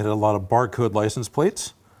movie that had a lot of barcode license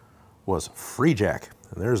plates was Free Jack.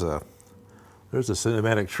 And there's a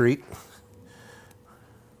cinematic treat.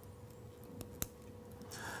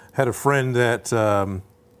 Had a friend that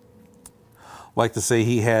liked to say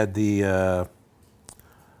he had the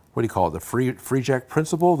what do you call it? The free Jack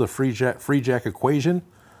principle, the free Jack equation.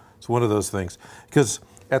 It's one of those things. Because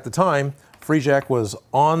at the time, Free Jack was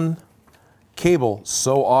on cable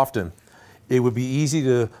so often, it would be easy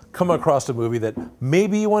to come across a movie that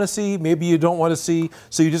maybe you want to see, maybe you don't want to see.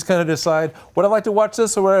 So you just kind of decide, would I like to watch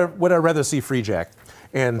this or would I rather see Free Jack?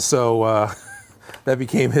 And so that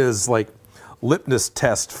became his like litmus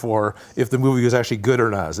test for if the movie was actually good or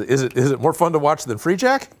not. Is it more fun to watch than Free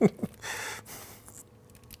Jack?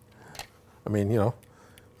 I mean, you know,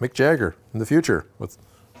 Mick Jagger in the future with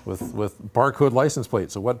with barcode license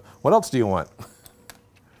plate. So what else do you want?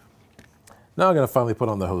 Now I'm going to finally put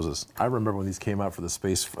on the hoses. I remember when these came out for the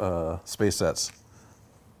space sets.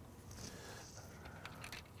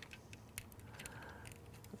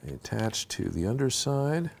 They attach to the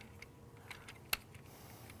underside.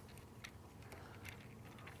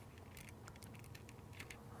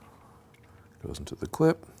 Goes into the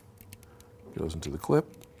clip, goes into the clip,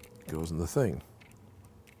 goes in the thing.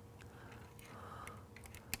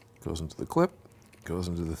 Goes into the clip, goes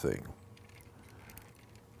into the thing.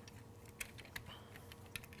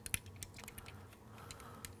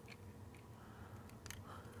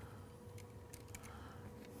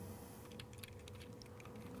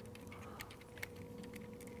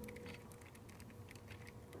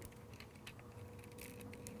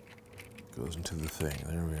 Goes into the thing.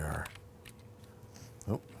 There we are.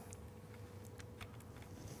 Oh.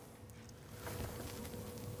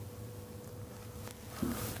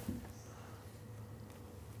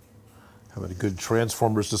 Having a good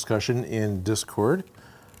Transformers discussion in Discord.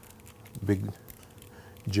 Big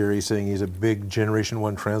Jerry saying he's a big Generation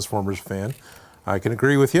 1 Transformers fan. I can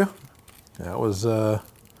agree with you. That was the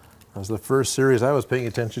first series I was paying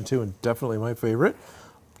attention to, and definitely my favorite,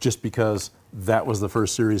 just because that was the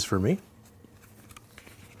first series for me.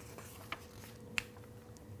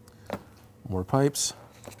 More pipes.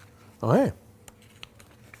 Oh, hey.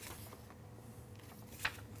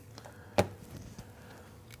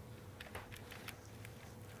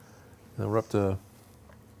 Now we're up to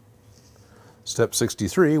step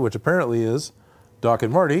 63, which apparently is Doc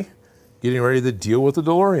and Marty getting ready to deal with the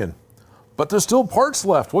DeLorean. But there's still parts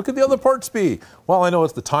left. What could the other parts be? Well, I know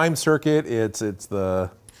it's the time circuit. It's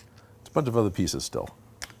a bunch of other pieces still.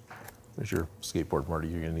 There's your skateboard, Marty.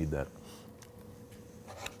 You're going to need that.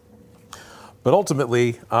 But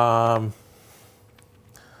ultimately, well,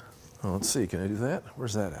 let's see, can I do that?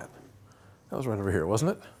 Where's that at? That was right over here,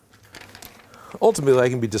 wasn't it? Ultimately, I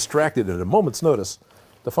can be distracted at a moment's notice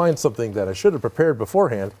to find something that I should have prepared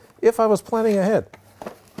beforehand if I was planning ahead.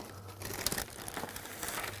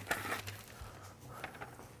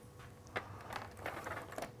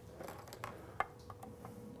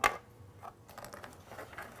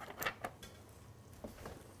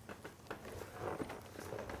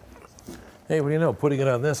 Hey, what do you know? Putting it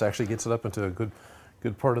on this actually gets it up into a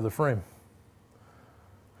good part of the frame.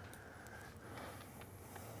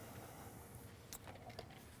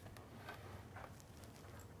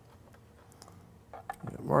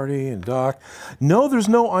 Marty and Doc. No, there's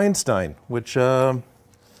no Einstein, which bit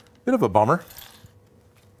of a bummer.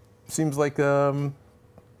 Seems like kind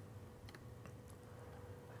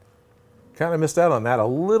of missed out on that a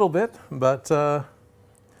little bit, but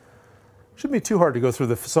shouldn't be too hard to go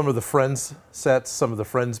through some of the Friends sets, some of the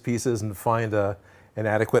Friends pieces, and find an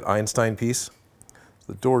adequate Einstein piece.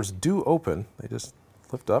 The doors do open; they just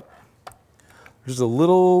lift up. Which is a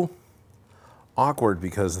little awkward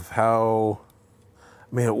because of how.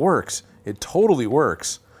 I mean, it works. It totally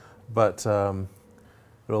works, but they're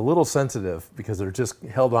a little sensitive because they're just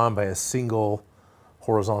held on by a single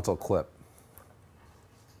horizontal clip.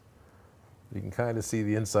 You can kind of see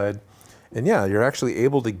the inside, and yeah, you're actually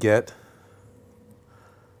able to get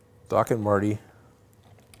Doc and Marty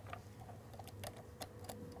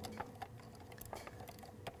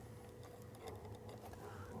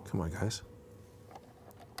come on, guys.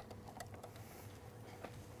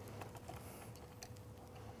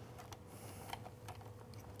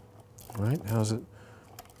 All right, how's it?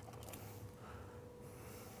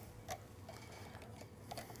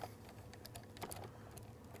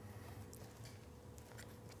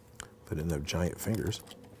 They didn't have giant fingers.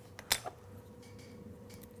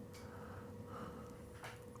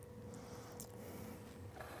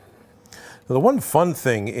 Now, the one fun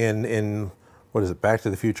thing in what is it, Back to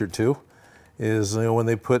the Future 2, is when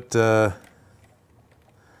they put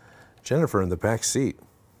Jennifer in the back seat.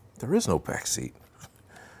 There is no back seat.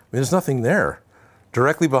 I mean, there's nothing there.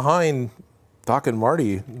 Directly behind Doc and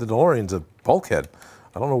Marty, the DeLorean's a bulkhead.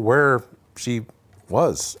 I don't know where she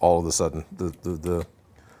was all of a sudden. The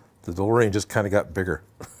DeLorean just kind of got bigger.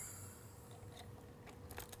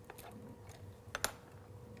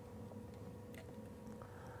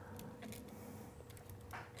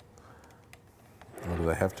 Or do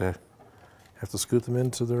they have to scoot them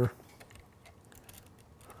into their?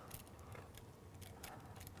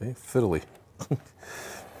 Hey, fiddly.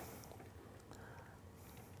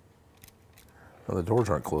 Oh, the doors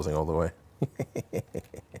aren't closing all the way.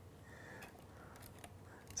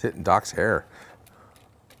 It's hitting Doc's hair.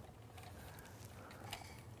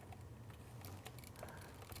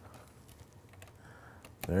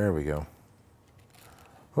 There we go.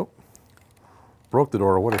 Oh, Broke the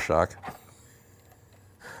door, what a shock.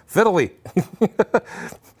 Fiddly.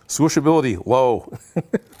 Swooshability, low.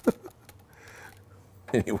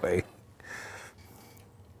 Anyway.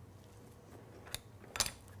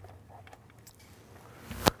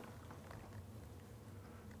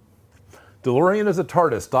 DeLorean is a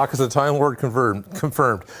TARDIS. Doc is a Time Lord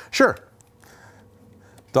confirmed. Sure.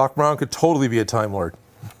 Doc Brown could totally be a Time Lord.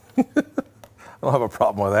 I don't have a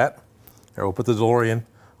problem with that. Here, we'll put the DeLorean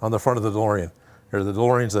on the front of the DeLorean. Here, the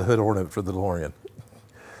DeLorean's a hood ornament for the DeLorean.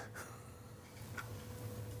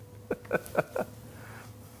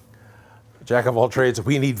 Jack of all trades,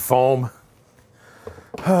 we need foam.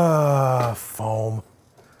 Foam.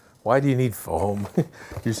 Why do you need foam? You're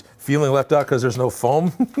just feeling left out because there's no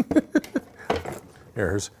foam?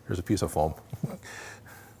 Here's a piece of foam.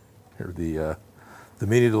 Here, the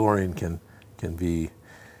mini DeLorean can be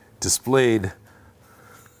displayed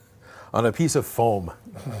on a piece of foam.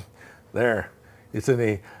 There. It's in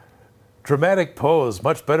a dramatic pose,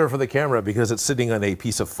 much better for the camera because it's sitting on a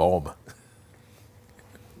piece of foam.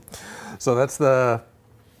 So that's the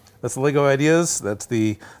Lego ideas. That's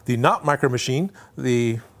the not micro machine.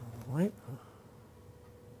 Right?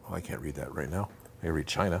 Oh, I can't read that right now. I read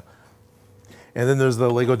China. And then there's the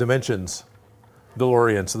Lego Dimensions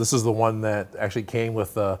DeLorean. So this is the one that actually came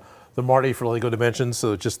with the Marty for Lego Dimensions.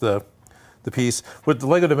 So it's just the piece. With the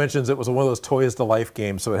Lego Dimensions, it was one of those Toys to Life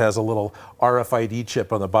games. So it has a little RFID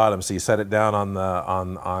chip on the bottom. So you set it down on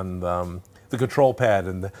the control pad,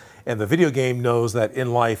 and the video game knows that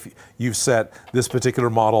in life you've set this particular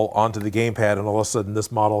model onto the gamepad, and all of a sudden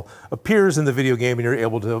this model appears in the video game, and you're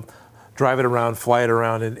able to drive it around, fly it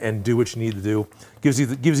around, and do what you need to do. Gives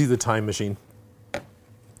you the time machine.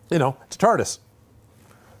 You know, it's a TARDIS.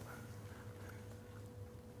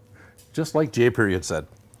 Just like J. Period said.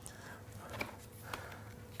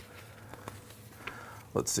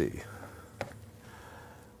 Let's see.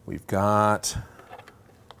 We've got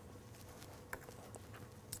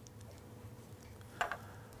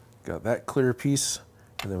that clear piece,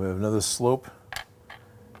 and then we have another slope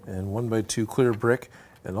and 1x2 clear brick,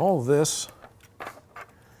 and all of this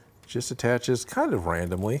just attaches kind of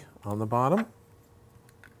randomly on the bottom.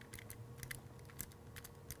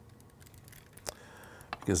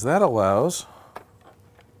 Because that allows,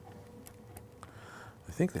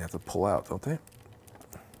 I think they have to pull out, don't they?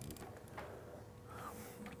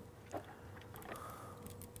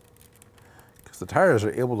 Because the tires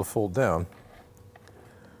are able to fold down.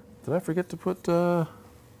 Did I forget to put, oh,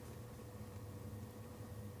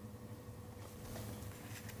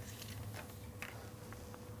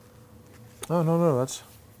 no, that's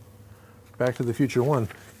Back to the Future 1.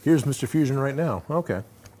 Here's Mr. Fusion right now. Okay.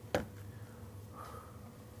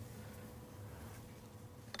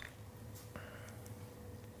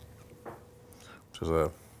 Which is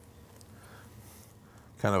a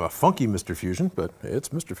kind of a funky Mr. Fusion, but it's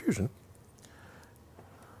Mr. Fusion.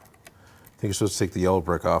 I think you're supposed to take the yellow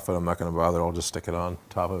brick off, but I'm not going to bother. I'll just stick it on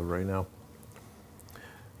top of it right now.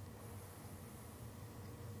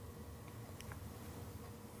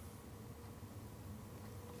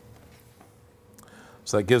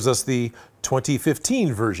 So that gives us the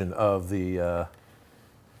 2015 version of the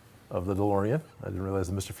DeLorean. I didn't realize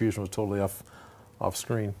the Mr. Fusion was totally off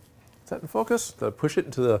screen. Is that in focus? Did I push it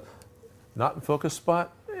into the not in focus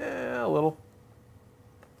spot? Yeah, a little.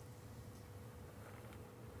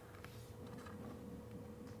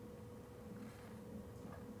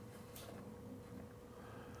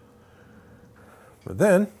 But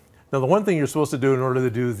then, now the one thing you're supposed to do in order to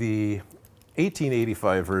do the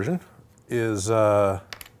 1885 version is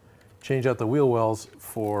change out the wheel wells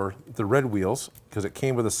for the red wheels, because it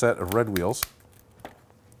came with a set of red wheels.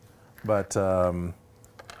 But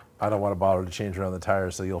I don't want to bother to change around the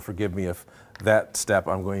tires, so you'll forgive me if that step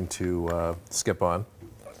I'm going to skip on.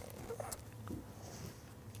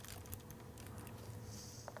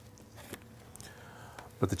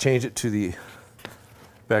 But to change it to the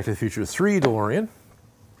Back to the Future 3 DeLorean,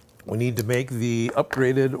 we need to make the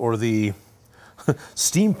upgraded, or the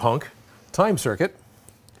steampunk time circuit.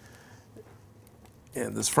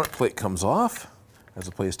 And this front plate comes off as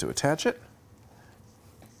a place to attach it.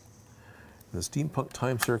 The steampunk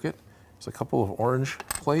time circuit is a couple of orange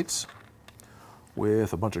plates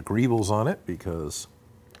with a bunch of greebles on it, because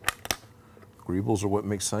greebles are what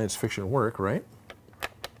makes science fiction work, right?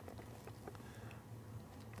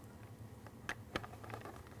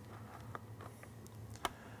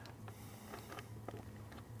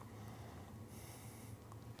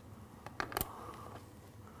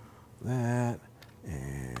 That,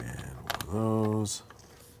 and one of those.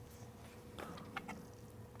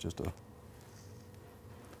 Just a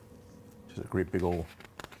great big old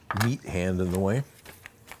meat hand in the way.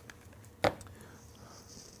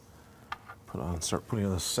 Start putting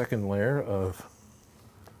on the second layer of.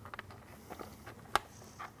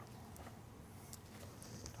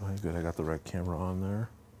 Oh, good, I got the right camera on there.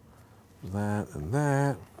 That and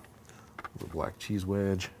that. The black cheese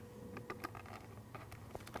wedge.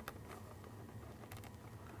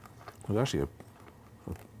 There's actually a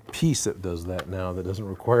piece that does that now that doesn't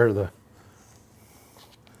require the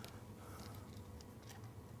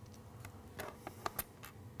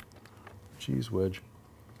cheese wedge.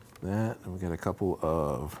 That, and we got a couple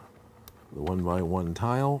of the 1x1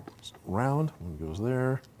 tile round. One goes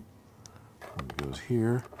there, one goes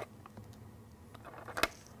here.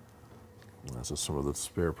 And that's just some of the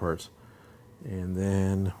spare parts. And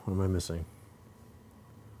then, what am I missing?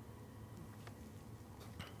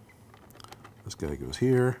 This guy goes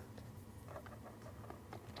here.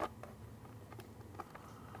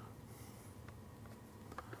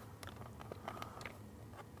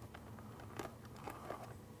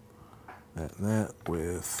 That and that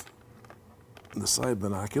with the side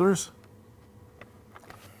binoculars.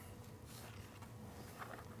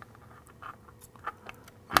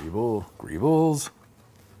 Greebles.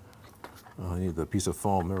 Oh, I need the piece of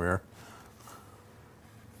foam. There we are.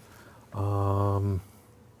 Got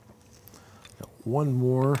one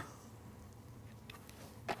more.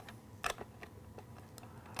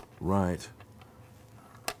 Right.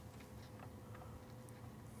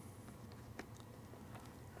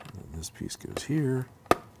 This piece goes here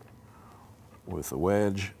with a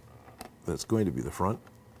wedge that's going to be the front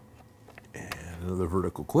and another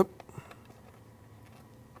vertical clip,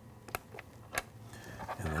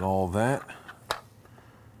 and then all that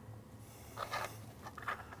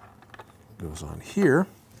goes on here.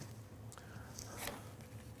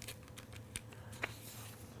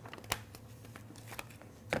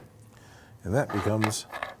 And that becomes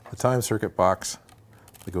the time circuit box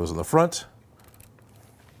that goes in the front.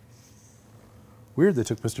 Weird they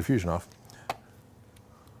took Mr. Fusion off.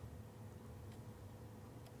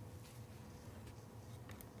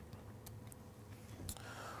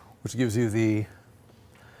 Which gives you the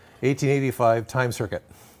 1885 time circuit.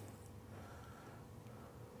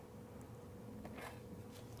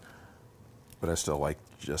 But I still like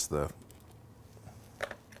just the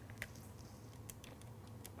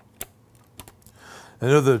I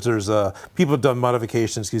know that there's people have done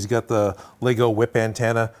modifications because you got the Lego whip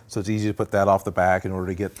antenna, so it's easy to put that off the back in order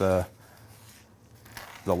to get the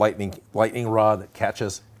lightning rod that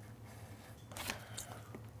catches.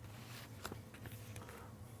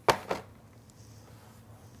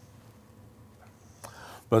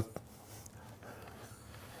 But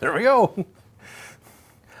there we go.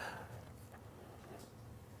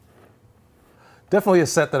 Definitely a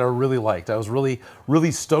set that I really liked. I was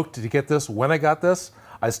really stoked to get this when I got this.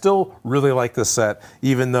 I still really like this set,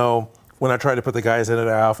 even though when I try to put the guys in it,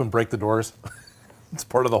 I often break the doors. It's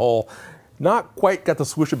part of the whole. Not quite got the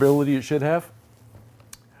swooshability it should have.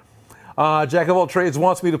 Jack of all trades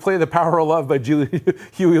wants me to play The Power of Love by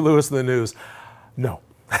Huey Lewis in the News. No.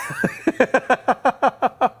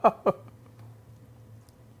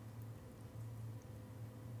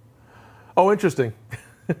 Oh, interesting.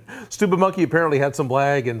 Stupid Monkey apparently had some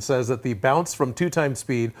lag and says that the bounce from 2x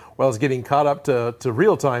speed while it's getting caught up to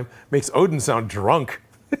real time makes Odin sound drunk.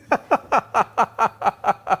 That's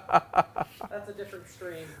a different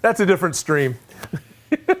stream. That's a different stream.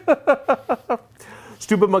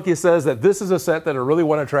 Stupid Monkey says that this is a set that I really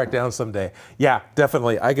want to track down someday. Yeah,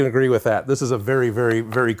 definitely. I can agree with that. This is a very, very,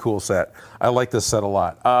 very cool set. I like this set a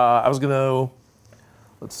lot. I was going to,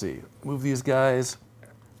 let's see, move these guys.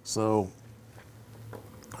 So,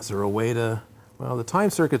 is there a way to, well, the time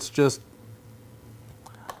circuit's just,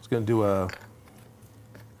 I was going to do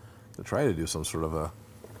try to do some sort of a,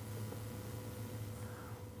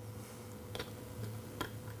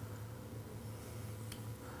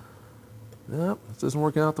 nope, this isn't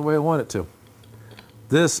working out the way I want it to.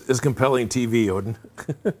 This is compelling TV, Odin.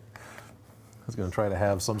 I was going to try to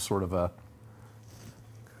have some sort of a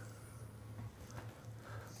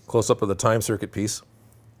close-up of the time circuit piece.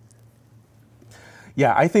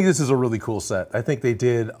 Yeah, I think this is a really cool set. I think they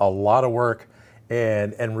did a lot of work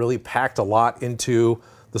and really packed a lot into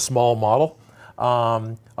the small model.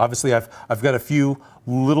 Obviously, I've got a few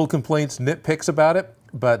little complaints, nitpicks about it,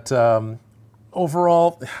 but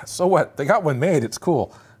overall, so what? They got one made. It's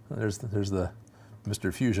cool. There's the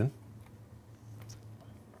Mr. Fusion.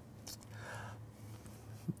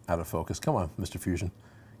 Out of focus. Come on, Mr. Fusion.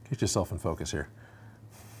 Get yourself in focus here.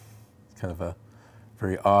 It's kind of a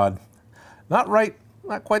very odd. Not right,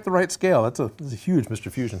 not quite the right scale. That's a huge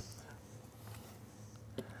Mr. Fusion.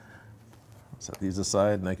 Set these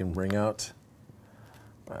aside and I can bring out,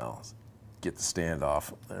 well, let's get the stand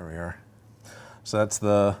off. There we are. So that's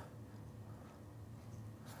the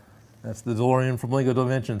DeLorean from Lego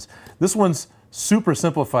Dimensions. This one's super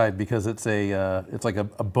simplified because it's it's like a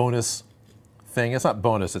bonus thing. It's not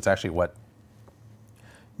bonus, it's actually what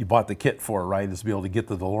you bought the kit for, right? Is to be able to get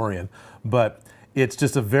the DeLorean. But it's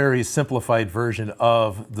just a very simplified version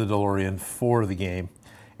of the DeLorean for the game.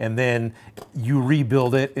 And then you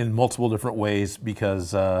rebuild it in multiple different ways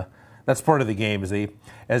because that's part of the game.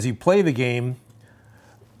 As you play the game,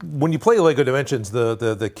 when you play Lego Dimensions,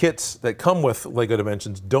 the kits that come with Lego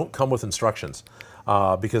Dimensions don't come with instructions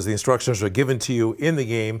because the instructions are given to you in the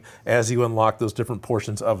game as you unlock those different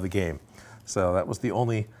portions of the game. So that was the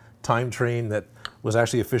only time train that was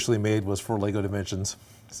actually officially made was for Lego Dimensions.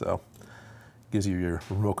 So gives you your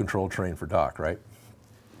remote control train for Doc, right?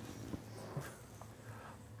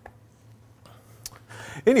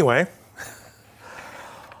 Anyway,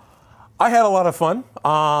 I had a lot of fun.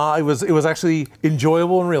 It was actually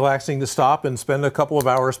enjoyable and relaxing to stop and spend a couple of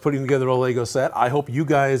hours putting together a Lego set. I hope you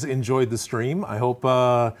guys enjoyed the stream. I hope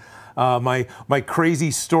my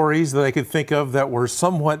crazy stories that I could think of that were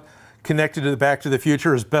somewhat connected to the Back to the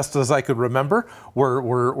Future as best as I could remember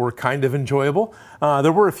were kind of enjoyable.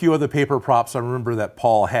 There were a few other paper props I remember that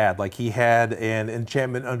Paul had, like he had an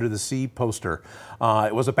Enchantment Under the Sea poster.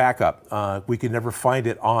 It was a backup. We could never find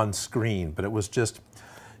it on screen, but it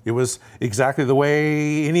was exactly the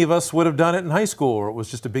way any of us would have done it in high school, or it was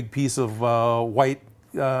just a big piece of white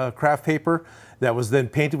craft paper that was then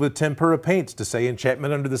painted with tempera paints to say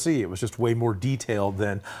Enchantment Under the Sea. It was just way more detailed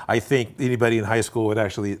than I think anybody in high school would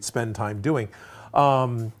actually spend time doing.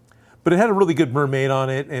 But it had a really good mermaid on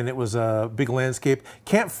it, and it was a big landscape.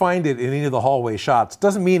 Can't find it in any of the hallway shots.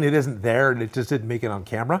 Doesn't mean it isn't there and it just didn't make it on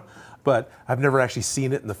camera, but I've never actually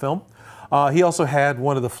seen it in the film. He also had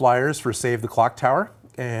one of the flyers for Save the Clock Tower,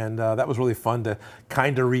 and that was really fun to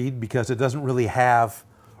kind of read because it doesn't really have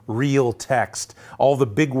real text. All the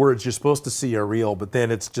big words you're supposed to see are real, but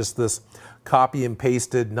then it's just this copy and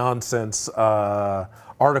pasted nonsense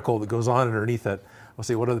article that goes on underneath it. Let's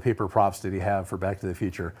see, what other paper props did he have for Back to the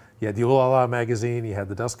Future? He had the Ooh La La magazine, he had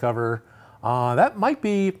the dust cover. That might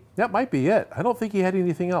be it. I don't think he had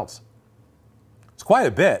anything else. It's quite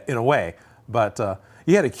a bit in a way, but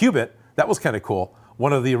he had a cubit. That was kind of cool.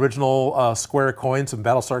 One of the original square coins from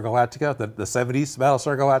Battlestar Galactica, the 70s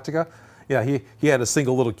Battlestar Galactica. Yeah, he had a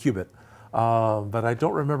single little cubit. But I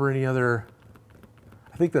don't remember any other.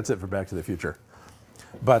 I think that's it for Back to the Future.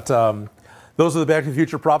 But those are the Back to the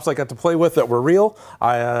Future props I got to play with that were real.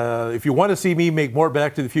 If you want to see me make more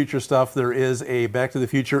Back to the Future stuff, there is a Back to the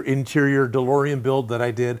Future interior DeLorean build that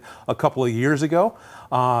I did a couple of years ago.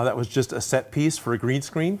 That was just a set piece for a green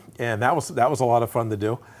screen, and that was a lot of fun to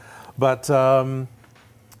do. But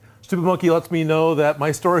Stupid Monkey lets me know that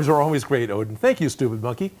my stories are always great, Odin. Thank you, Stupid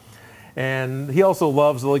Monkey. And he also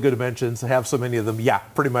loves the Lego Dimensions. I have so many of them. Yeah,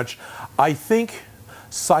 pretty much. I think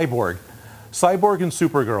Cyborg and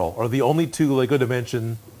Supergirl are the only two Lego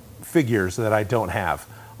Dimension figures that I don't have.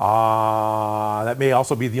 That may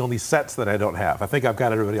also be the only sets that I don't have. I think I've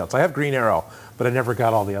got everybody else. I have Green Arrow, but I never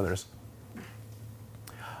got all the others.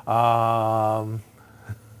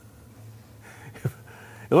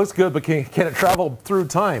 It looks good, but can it travel through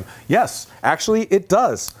time? Yes, actually it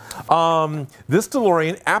does. This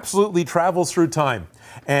DeLorean absolutely travels through time,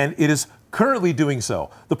 and it is currently doing so.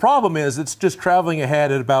 The problem is it's just traveling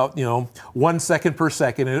ahead at about 1 second per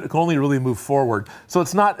second, and it can only really move forward. So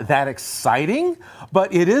it's not that exciting,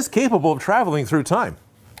 but it is capable of traveling through time.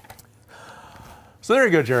 So there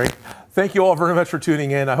you go, Jerry. Thank you all very much for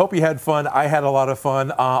tuning in. I hope you had fun. I had a lot of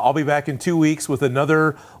fun. I'll be back in 2 weeks with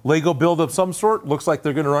another Lego build of some sort. Looks like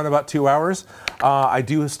they're going to run about 2 hours. I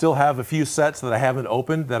do still have a few sets that I haven't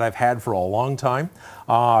opened that I've had for a long time.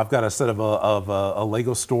 I've got a set of a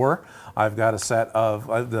Lego store. I've got a set of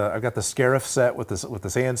I've got the Scarif set with the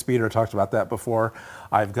sand speeder. I talked about that before.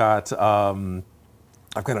 I've got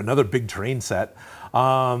another big train set.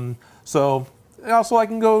 So. Also, I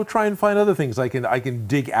can go try and find other things I can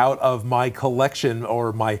dig out of my collection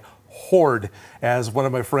or my hoard, as one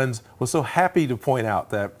of my friends was so happy to point out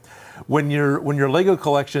that when your Lego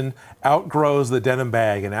collection outgrows the denim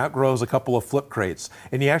bag and outgrows a couple of flip crates,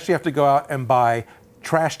 and you actually have to go out and buy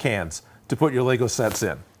trash cans to put your Lego sets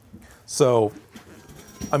in. So,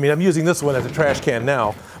 I mean, I'm using this one as a trash can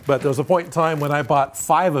now, but there was a point in time when I bought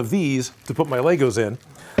 5 of these to put my Legos in.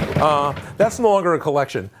 That's no longer a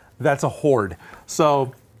collection. That's a hoard.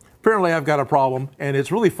 So apparently I've got a problem, and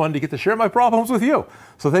it's really fun to get to share my problems with you.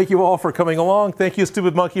 So thank you all for coming along. Thank you,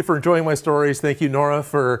 Stupid Monkey, for enjoying my stories. Thank you, Nora,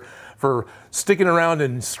 for sticking around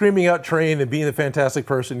and screaming out train and being the fantastic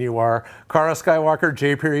person you are. Kara Skywalker,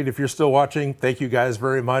 J Period, if you're still watching, thank you guys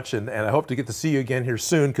very much, and I hope to get to see you again here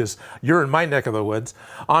soon, because you're in my neck of the woods.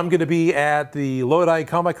 I'm going to be at the Lodi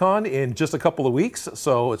Comic-Con in just a couple of weeks,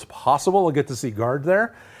 so it's possible I'll get to see Guard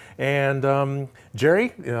there. And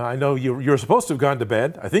Jerry, I know you were supposed to have gone to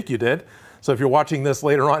bed. I think you did. So if you're watching this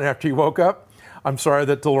later on after you woke up, I'm sorry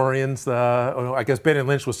that DeLoreans, I guess Ben and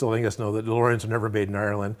Lynch was still letting us know that DeLoreans are never made in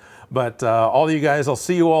Ireland. But all of you guys, I'll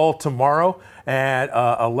see you all tomorrow at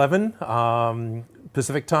 11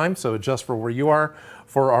 Pacific time, so just for where you are,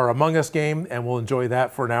 for our Among Us game, and we'll enjoy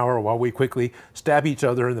that for an hour while we quickly stab each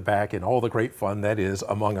other in the back and all the great fun that is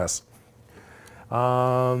Among Us.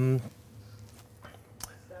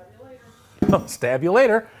 Stab you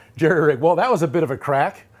later. Jerry Rig. Well, that was a bit of a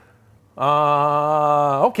crack.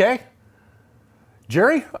 Okay.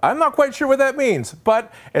 Jerry, I'm not quite sure what that means,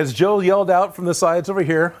 but as Joe yelled out from the sides over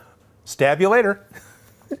here, stab you later.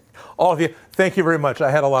 All of you, thank you very much. I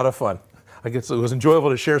had a lot of fun. I guess it was enjoyable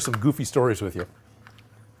to share some goofy stories with you.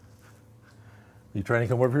 You trying to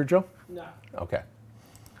come over here, Joe? No. Okay.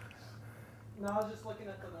 No, I was just looking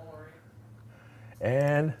at the DeLorean.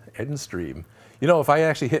 And end stream. You know, if I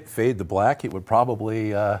actually hit fade to black, it would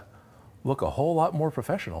probably look a whole lot more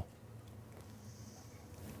professional.